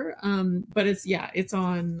totally sure. But it's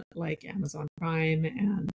on like Amazon Prime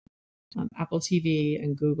and Apple TV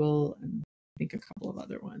and Google and I think a couple of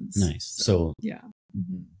other ones. Nice. So yeah.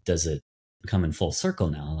 Does it come in full circle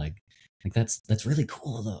now? Like that's really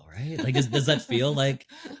cool though, right? Like does that feel like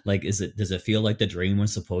does it feel like the dream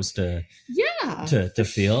was supposed to to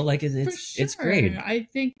feel like it's great? I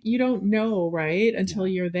think you don't know, right, until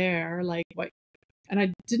you're there, like what. And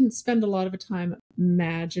I didn't spend a lot of time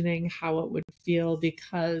imagining how it would feel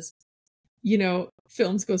because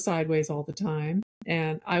films go sideways all the time,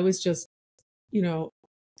 and I was just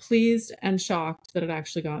pleased and shocked that it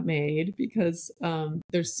actually got made because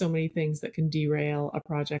there's so many things that can derail a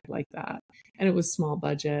project like that. And it was small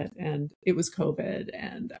budget and it was COVID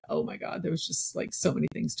and oh my God, there was just like so many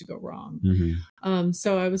things to go wrong.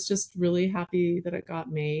 So I was just really happy that it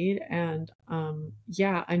got made. And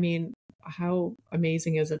I mean, how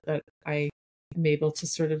amazing is it that I am able to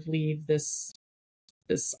sort of leave this,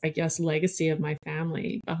 I guess, legacy of my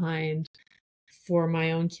family behind for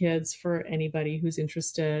my own kids, for anybody who's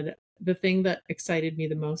interested. The thing that excited me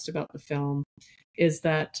the most about the film is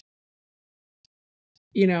that,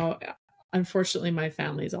 unfortunately my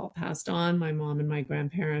family's all passed on, my mom and my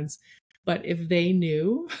grandparents, but if they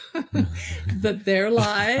knew that their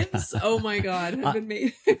lives, oh my God, had been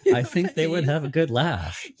made. I think they would have a good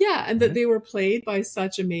laugh. Yeah. And that they were played by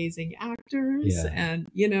such amazing actors. Yeah. And,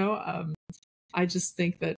 I just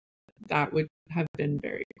think that would have been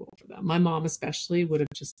very cool for them. My mom especially would have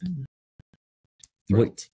just been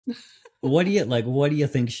thrilled. What do you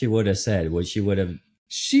think she would have said? She would have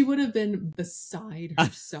she would have been beside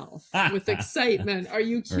herself with excitement. Are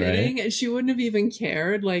you kidding? Right? And she wouldn't have even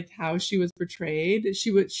cared like how she was portrayed.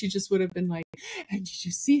 She just would have been like, and did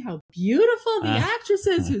you see how beautiful the actress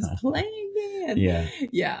is who's playing me? And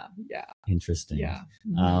yeah. Interesting. Yeah.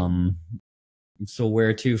 So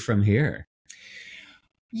where to from here?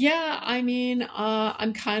 Yeah, I mean,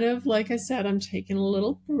 I'm kind of, like I said, I'm taking a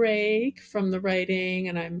little break from the writing,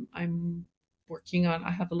 and I'm working on,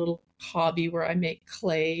 I have a little hobby where I make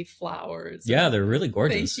clay flowers. Yeah, they're really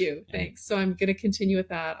gorgeous. Thank you. Thanks. So I'm going to continue with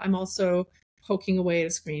that. I'm also poking away at a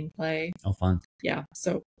screenplay. Oh, fun. Yeah,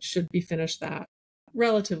 so should be finished that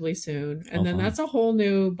relatively soon. And then that's a whole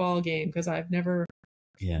new ball game because I've never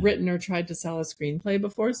written or tried to sell a screenplay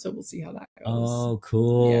before, so we'll see how that goes. Oh,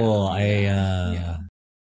 cool.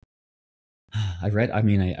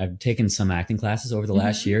 I've taken some acting classes over the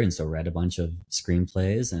last year, and so read a bunch of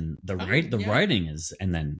screenplays, and the writing is,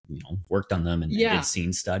 and then worked on them and did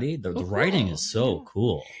scene study. The writing is so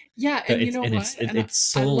cool. Yeah, and you know what? It's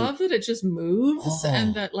so, I love that it just moves,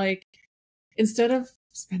 and that like instead of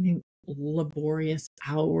spending laborious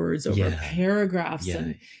hours over paragraphs,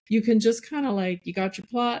 and you can just kind of like, you got your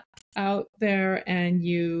plot out there, and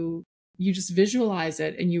you just visualize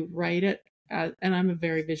it and you write it. And I'm a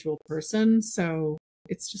very visual person, so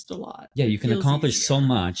it's just a lot. Yeah, you can accomplish so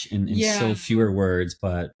much in so fewer words,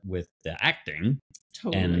 but with the acting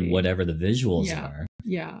and whatever the visuals are.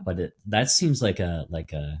 Yeah. But that seems like a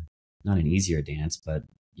not an easier dance, but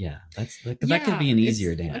that could be an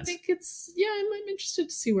easier dance. I think I'm interested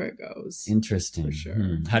to see where it goes. Interesting. For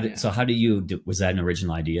sure. How do you was that an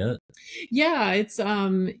original idea? Yeah, it's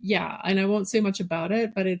and I won't say much about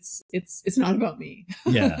it, but it's not about me.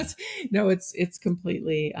 Yeah. No, it's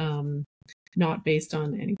completely not based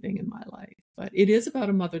on anything in my life, but it is about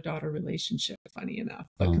a mother-daughter relationship, funny enough,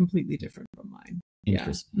 but completely different from mine.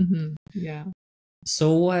 Interesting. Yeah. Mm-hmm. Yeah.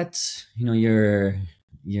 So what, you're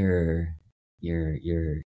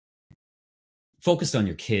focused on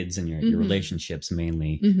your kids and your relationships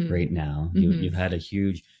mainly right now. You've had a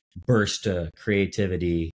huge burst of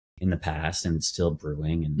creativity in the past, and it's still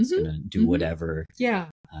brewing, and it's gonna do whatever. Yeah.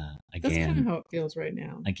 Again, that's kind of how it feels right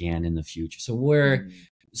now. Again in the future. So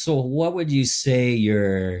so what would you say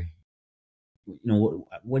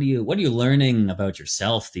what are you learning about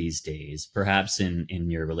yourself these days, perhaps in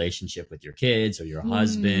your relationship with your kids or your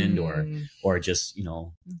husband, or just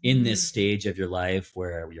in this stage of your life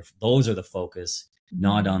where those are the focus,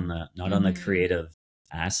 not on the creative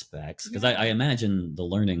aspects? Because I imagine the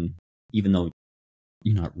learning, even though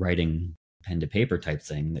you're not writing pen to paper type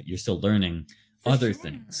thing, that you're still learning other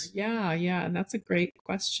things. Yeah, and that's a great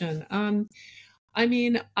question. I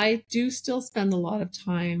mean, I do still spend a lot of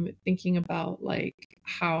time thinking about like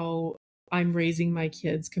how I'm raising my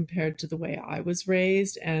kids compared to the way I was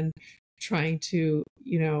raised, and trying to,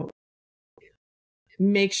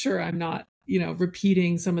 make sure I'm not,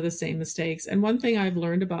 repeating some of the same mistakes. And one thing I've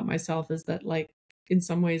learned about myself is that, like, in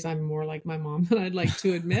some ways I'm more like my mom than I'd like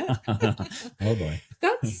to admit. Oh boy.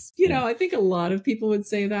 That's, I think a lot of people would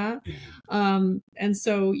say that. And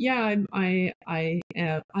so,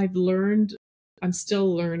 I've learned, I'm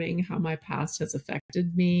still learning how my past has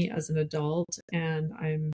affected me as an adult, and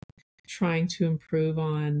I'm trying to improve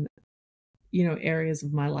on, areas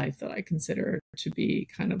of my life that I consider to be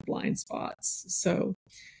kind of blind spots.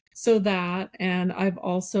 So that, and I've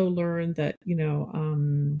also learned that,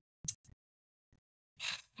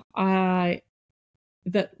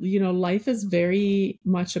 life is very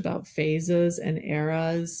much about phases and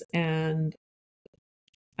eras, and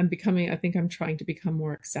I think I'm trying to become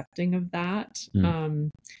more accepting of that,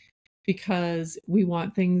 because we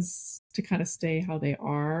want things to kind of stay how they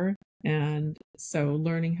are. And so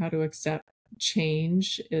learning how to accept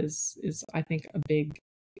change is I think a big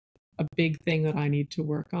thing that I need to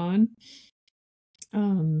work on.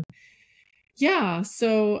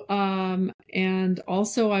 So and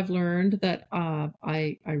also I've learned that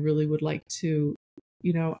I really would like to,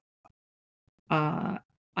 I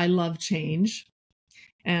love change.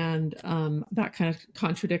 And that kind of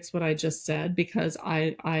contradicts what I just said, because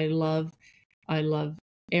I love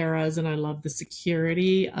eras, and I love the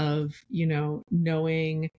security of,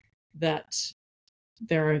 knowing that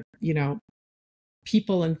there are,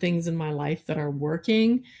 people and things in my life that are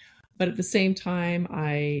working. But at the same time,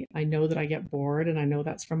 I know that I get bored, and I know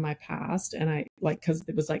that's from my past. And I because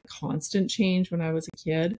it was like constant change when I was a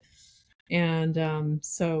kid. And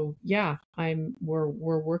we're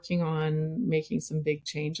working on making some big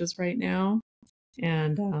changes right now.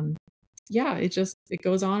 And it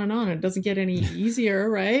goes on and on. It doesn't get any easier,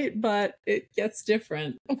 right? But it gets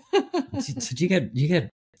different. So do you get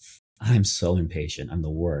I'm so impatient. I'm the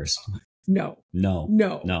worst. No. No.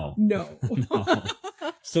 No. No. No. No.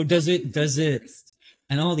 So does it,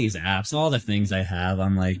 and all these apps, all the things I have,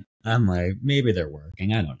 I'm like, maybe they're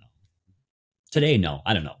working. I don't know. Today, no,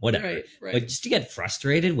 I don't know, whatever. Right, right. But just to get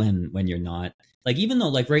frustrated when you're not, like, even though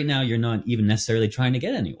like right now you're not even necessarily trying to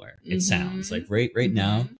get anywhere. It sounds like right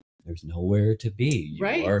now there's nowhere to be. You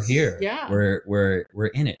Right. are here. Yeah.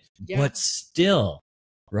 We're in it. Yeah. But still,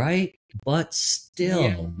 right? But still,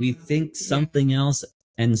 Yeah. we think something else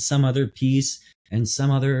and some other piece and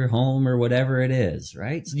some other home or whatever it is,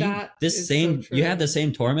 right? So you have the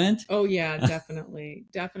same torment. Oh yeah, definitely,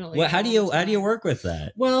 definitely. Well, how do you work with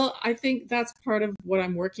that? Well, I think that's part of what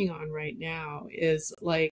I'm working on right now is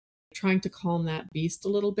like trying to calm that beast a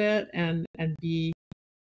little bit and be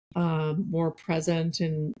more present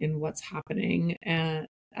in what's happening at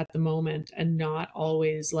the moment, and not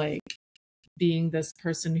always like being this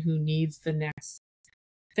person who needs the next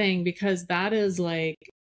thing, because that is like,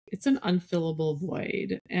 it's an unfillable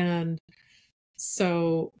void. And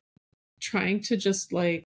so trying to just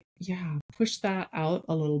like, yeah, push that out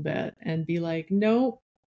a little bit and be like, no,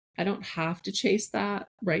 I don't have to chase that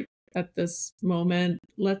right at this moment.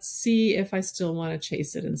 Let's see if I still want to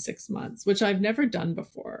chase it in 6 months, which I've never done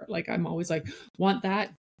before. Like, I'm always like, want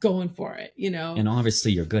that, going for it, you know? And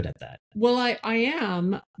obviously you're good at that. Well, I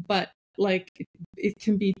am, but like it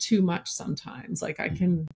can be too much sometimes. Like I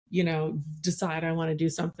can, you know, decide I want to do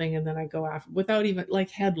something and then I go after without even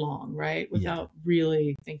like headlong, right? Without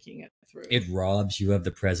really thinking it through. It robs you of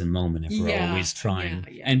the present moment if we're always trying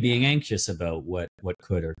and being anxious about what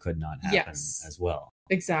could or could not happen as well.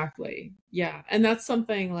 Exactly. Yeah. And that's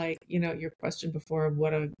something like, you know, your question before of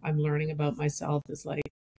what I'm learning about myself is like,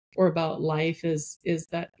 or about life is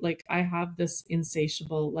that like I have this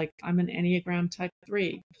insatiable, like I'm an Enneagram type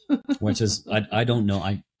 3. Which is, I don't know.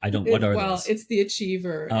 I don't, what are well, those? it's the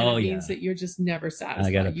achiever. Oh, and it means that you're just never satisfied.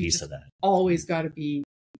 I got a piece of that. Always got to be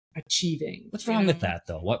achieving. What's wrong with that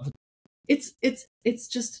though? What? It's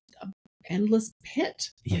just an endless pit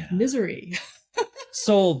of misery.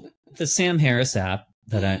 So the Sam Harris app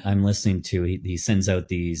that I'm listening to, he sends out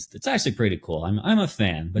these, it's actually pretty cool. I'm a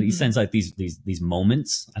fan, but he sends out these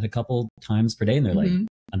moments at a couple times per day, and they're like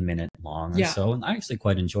a minute long or so. And I actually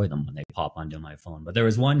quite enjoy them when they pop onto my phone. But there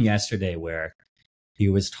was one yesterday where he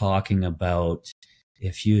was talking about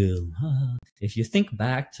if you think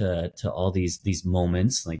back to all these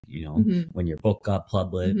moments, like, you know, when your book got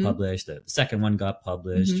published, the second one got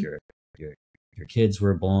published, your kids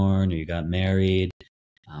were born, or you got married,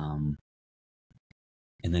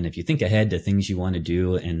 and then if you think ahead to things you want to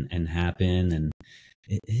do and happen, and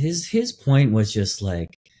his point was just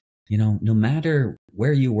like, you know, no matter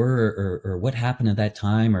where you were or what happened at that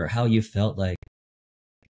time or how you felt, like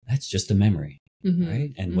that's just a memory,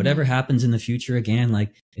 right? And whatever happens in the future, again,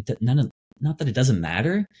 like not that it doesn't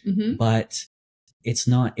matter, but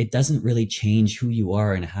it doesn't really change who you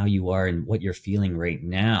are and how you are and what you're feeling right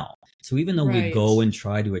now. So even though we go and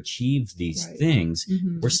try to achieve these things,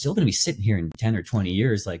 we're still going to be sitting here in 10 or 20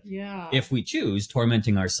 years, like, if we choose,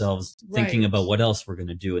 tormenting ourselves, thinking about what else we're going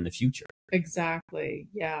to do in the future. Exactly.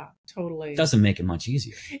 Yeah, totally. It doesn't make it much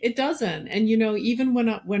easier. It doesn't. And, you know, even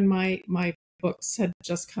when my books had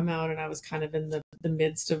just come out and I was kind of in the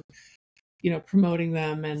midst of, you know, promoting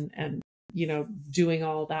them and you know, doing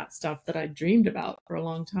all that stuff that I dreamed about for a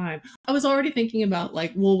long time, I was already thinking about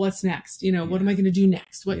like, well, what's next? You know, what am I going to do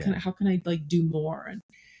next? How can I like do more? And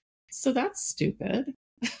so that's stupid.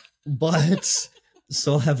 But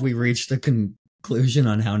so have we reached a conclusion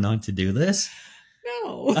on how not to do this?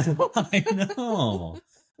 No. I know.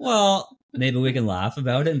 Well, maybe we can laugh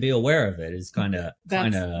about it and be aware of it. It's kind of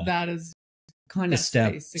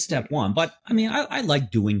step one. But I mean, I like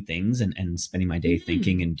doing things and spending my day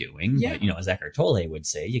thinking and doing. But, you know, as Eckhart Tolle would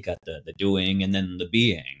say, you got the doing and then the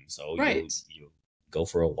being. So you go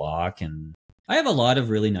for a walk, and I have a lot of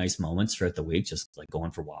really nice moments throughout the week, just like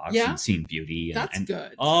going for walks and seeing beauty. That's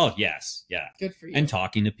good. Oh, yes. Yeah. Good for you. And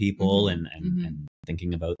talking to people and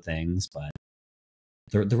thinking about things. But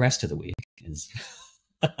the rest of the week is...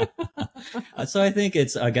 So I think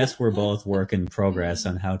I guess we're both work in progress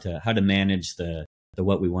on how to manage the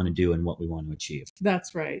what we want to do and what we want to achieve.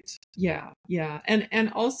 That's right. Yeah. Yeah.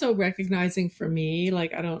 And also recognizing, for me,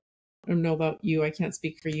 like, I don't know about you, I can't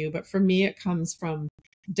speak for you, but for me, it comes from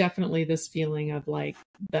definitely this feeling of like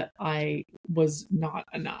that I was not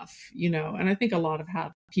enough, you know, and I think a lot of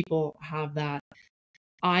people have that.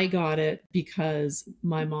 I got it because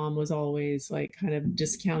my mom was always like kind of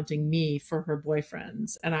discounting me for her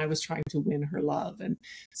boyfriends, and I was trying to win her love. And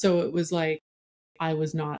so it was like, I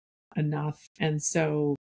was not enough. And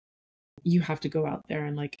so you have to go out there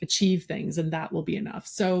and like achieve things, and that will be enough.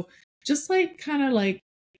 So just like kind of like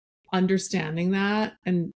understanding that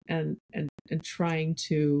and trying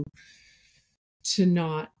to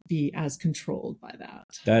not be as controlled by that.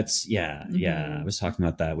 That's yeah. I was talking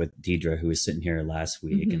about that with Deidre, who was sitting here last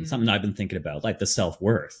week, and something I've been thinking about, like the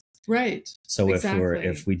self-worth. Right. So exactly.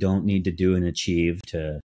 if we don't need to do and achieve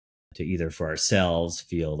to either for ourselves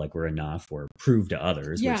feel like we're enough or prove to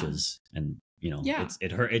others, which is, and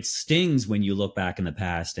it stings when you look back in the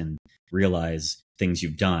past and realize things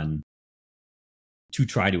you've done to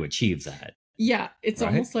try to achieve that. Yeah, it's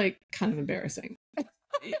almost like kind of embarrassing.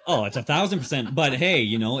 Oh, it's 1,000%. But hey,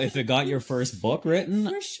 if it got your first book written,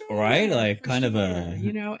 for sure, right? Like kind of a,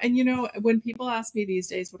 and when people ask me these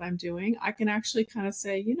days what I'm doing, I can actually kind of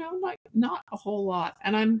say, like not a whole lot.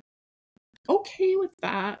 And I'm okay with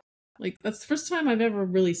that. Like that's the first time I've ever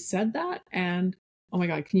really said that. And oh my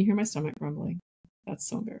God, can you hear my stomach grumbling? That's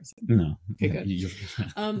so embarrassing. No. Okay, good.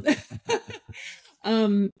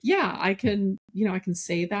 Yeah, I can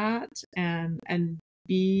say that and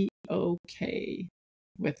be okay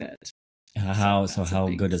with it. How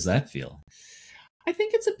good does that feel? I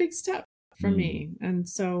think it's a big step for me. And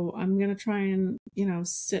so I'm going to try and,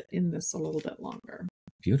 sit in this a little bit longer.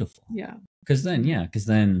 Beautiful. Yeah. Because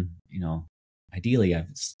then, ideally I've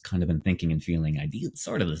kind of been thinking and feeling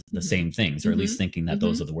sort of the same things, or at least thinking that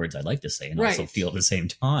those are the words I'd like to say and also feel at the same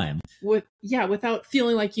time. Without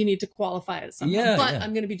feeling like you need to qualify it somehow. Yeah, but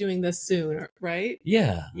I'm going to be doing this soon, right?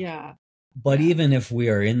 Yeah. Yeah. But even if we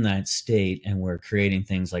are in that state and we're creating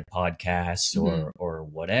things like podcasts or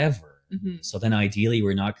whatever, so then ideally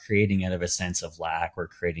we're not creating out of a sense of lack, we're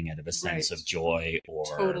creating out of a sense of joy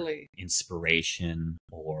or inspiration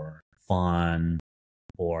or fun.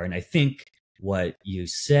 And I think what you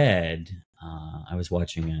said, I was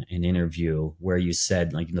watching an interview where you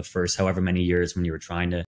said, like in the first however many years when you were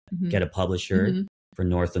trying to get a publisher for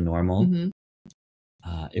North of Normal,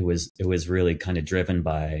 it was really kind of driven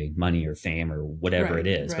by money or fame or whatever it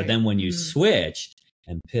is. But then when you switched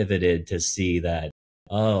and pivoted to see that,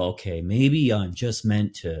 oh, okay, maybe I'm just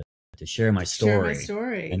meant to share my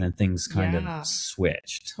story. And then things kind of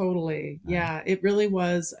switched. Totally. Yeah. It really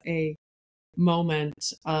was a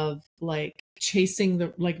moment of like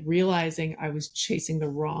realizing I was chasing the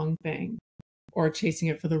wrong thing or chasing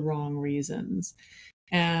it for the wrong reasons.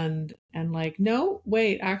 And like, no,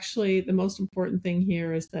 wait, actually the most important thing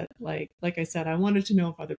here is that like I said, I wanted to know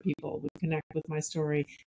if other people would connect with my story,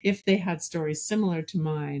 if they had stories similar to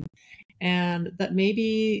mine, and that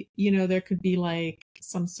maybe, there could be like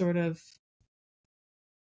some sort of,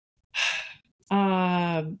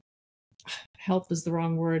 help is the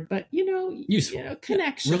wrong word, but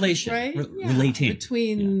connection, relation, right? Relating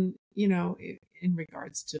between, in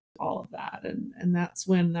regards to all of that. And that's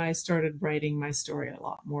when I started writing my story a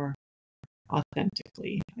lot more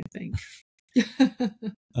authentically, I think.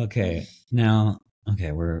 Okay. Now,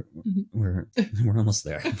 we're almost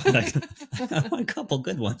there. A couple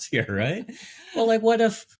good ones here, right? Well, like what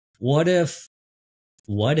if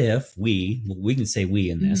we can say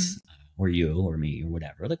we in this, or you or me or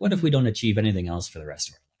whatever. Like what if we don't achieve anything else for the rest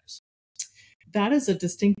of our lives? That is a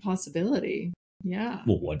distinct possibility. Yeah.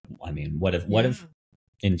 Well, what if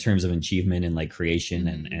in terms of achievement and like creation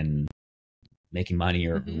and making money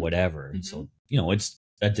or whatever. So, it's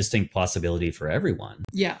a distinct possibility for everyone.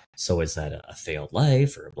 Yeah. So is that a failed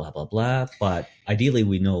life or blah, blah, blah? But ideally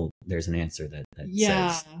we know there's an answer that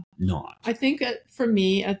says not. I think for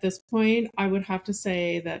me at this point, I would have to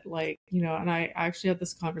say that like, and I actually had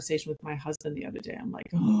this conversation with my husband the other day. I'm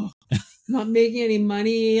like, oh, I'm not making any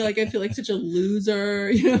money. Like I feel like such a loser,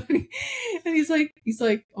 and he's like,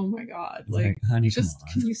 oh my God, like honey, just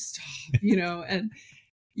can you stop, and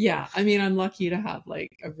yeah, I mean, I'm lucky to have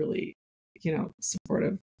like a really,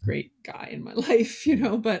 supportive, great guy in my life,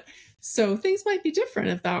 but so things might be different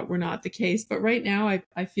if that were not the case. But right now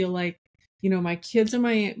I feel like, my kids are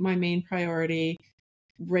my main priority.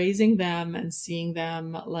 Raising them and seeing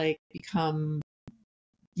them like become,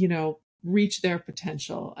 reach their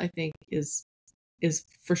potential, I think is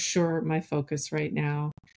for sure my focus right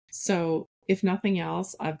now. So if nothing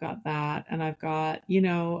else, I've got that, and I've got,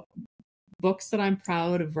 books that I'm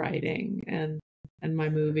proud of writing and my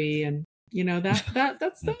movie, and that's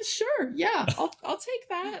sure. Yeah. I'll take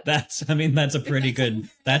that. That's a pretty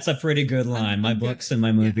good line. My books and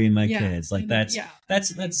my movie and my kids. Like that's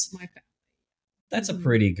a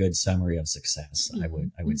pretty good summary of success. I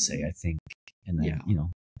would say, I think. And then,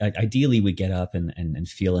 ideally we get up and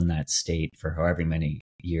feel in that state for however many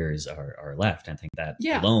years are left. I think that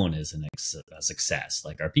alone is a success.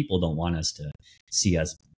 Like our people don't want us to see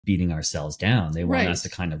us beating ourselves down. They want us to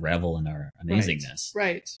kind of revel in our amazingness.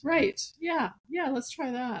 Right. Yeah. Let's try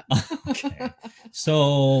that. Okay.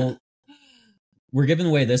 So we're giving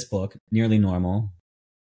away this book, Nearly Normal,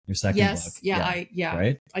 your second book. Yeah.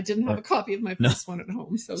 Right? I didn't have a copy of my first one at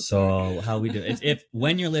home. So how we do it, if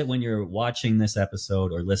when you're watching this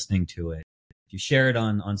episode or listening to it, if you share it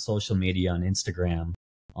on social media, on Instagram,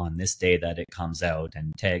 on this day that it comes out,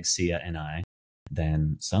 and tag Sia and I,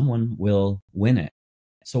 then someone will win it.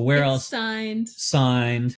 So where else?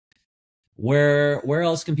 Signed. Where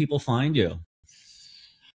else can people find you?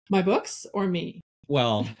 My books or me?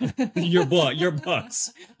 Well, your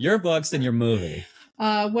books, and your movie.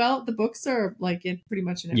 Well, the books are like in pretty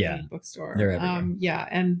much in every bookstore. They're everywhere. Yeah,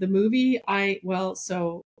 and the movie, it's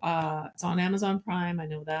on Amazon Prime. I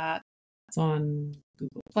know that. It's on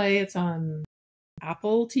Google Play. It's on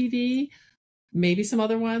Apple TV. Maybe some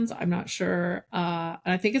other ones. I'm not sure. And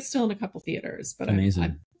I think it's still in a couple theaters, but amazing.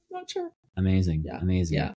 I'm not sure. Amazing. Yeah.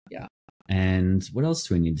 Amazing. Yeah. And what else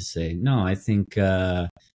do we need to say? No, I think,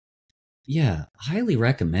 highly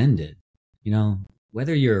recommended. You know,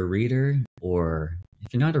 whether you're a reader or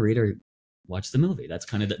if you're not a reader, watch the movie. That's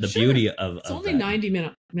kind of the beauty of it's only that. 90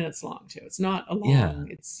 minutes long too. It's not a long,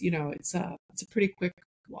 it's a pretty quick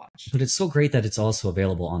watch. But it's so great that it's also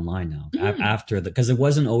available online now after because it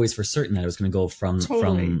wasn't always for certain that it was going to go from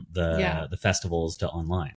the festivals to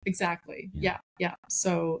online. Exactly. Yeah.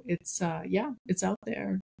 So it's it's out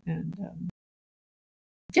there, and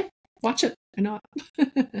watch it. Why not?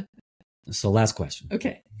 So last question.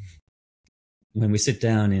 Okay. When we sit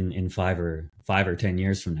down in 5 or 10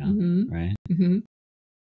 years from now, right? Mm-hmm.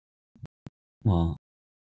 Well,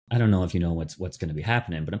 I don't know if you know what's going to be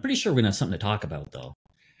happening, but I'm pretty sure we're going to have something to talk about, though,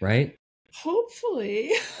 right?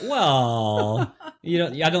 Hopefully. Well,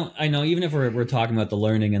 I know even if we're talking about the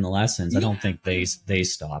learning and the lessons, I don't think they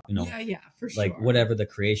stop. You know, for sure. Like whatever the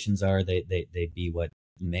creations are, they be what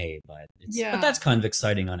may. But but that's kind of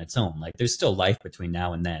exciting on its own. Like there's still life between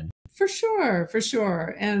now and then. For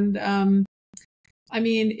sure. And I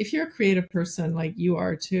mean, if you're a creative person like you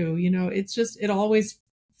are too, it always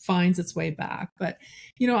finds its way back. But,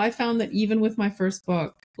 I found that even with my first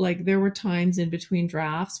book, like there were times in between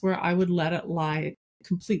drafts where I would let it lie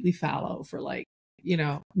completely fallow for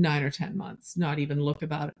 9 or 10 months, not even look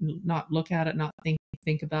at it, not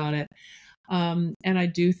think about it. And I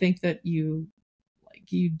do think that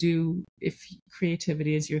if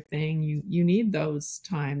creativity is your thing, you need those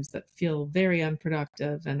times that feel very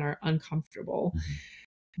unproductive and are uncomfortable. Mm-hmm.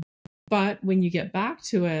 But when you get back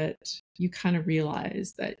to it, you kind of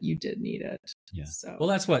realize that you did need it. Yeah. So, well,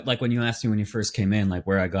 that's what, like when you asked me when you first came in, like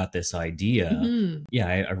where I got this idea. Mm-hmm. Yeah,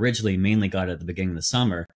 I originally mainly got it at the beginning of the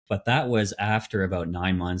summer, but that was after about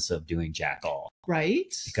 9 months of doing jack all.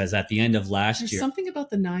 Right. Because at the end of last year, something about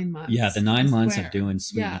the 9 months. Yeah, the 9 months of doing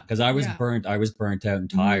sweet. Because I was burnt out and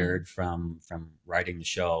tired from writing the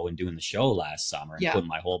show and doing the show last summer and putting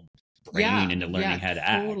my whole brain into learning how to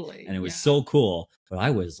act. And it was so cool. But I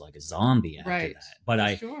was like a zombie after that. But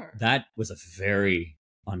that was a very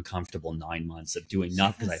uncomfortable 9 months of doing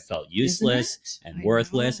nothing because I felt useless and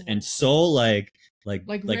worthless and so like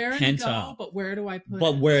pent up. But where do I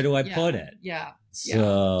put it? Yeah.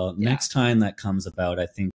 So next time that comes about, I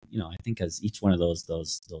think as each one of those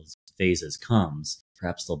phases comes,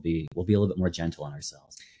 perhaps we'll be a little bit more gentle on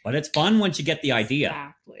ourselves. But it's fun once you get the idea.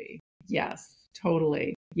 Exactly. Yes,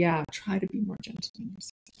 totally. Yeah. Try to be more gentle on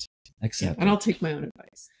yourself. And I'll take my own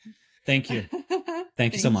advice. Thank you.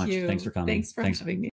 Thank you so much. Thanks for coming. Thanks for having me.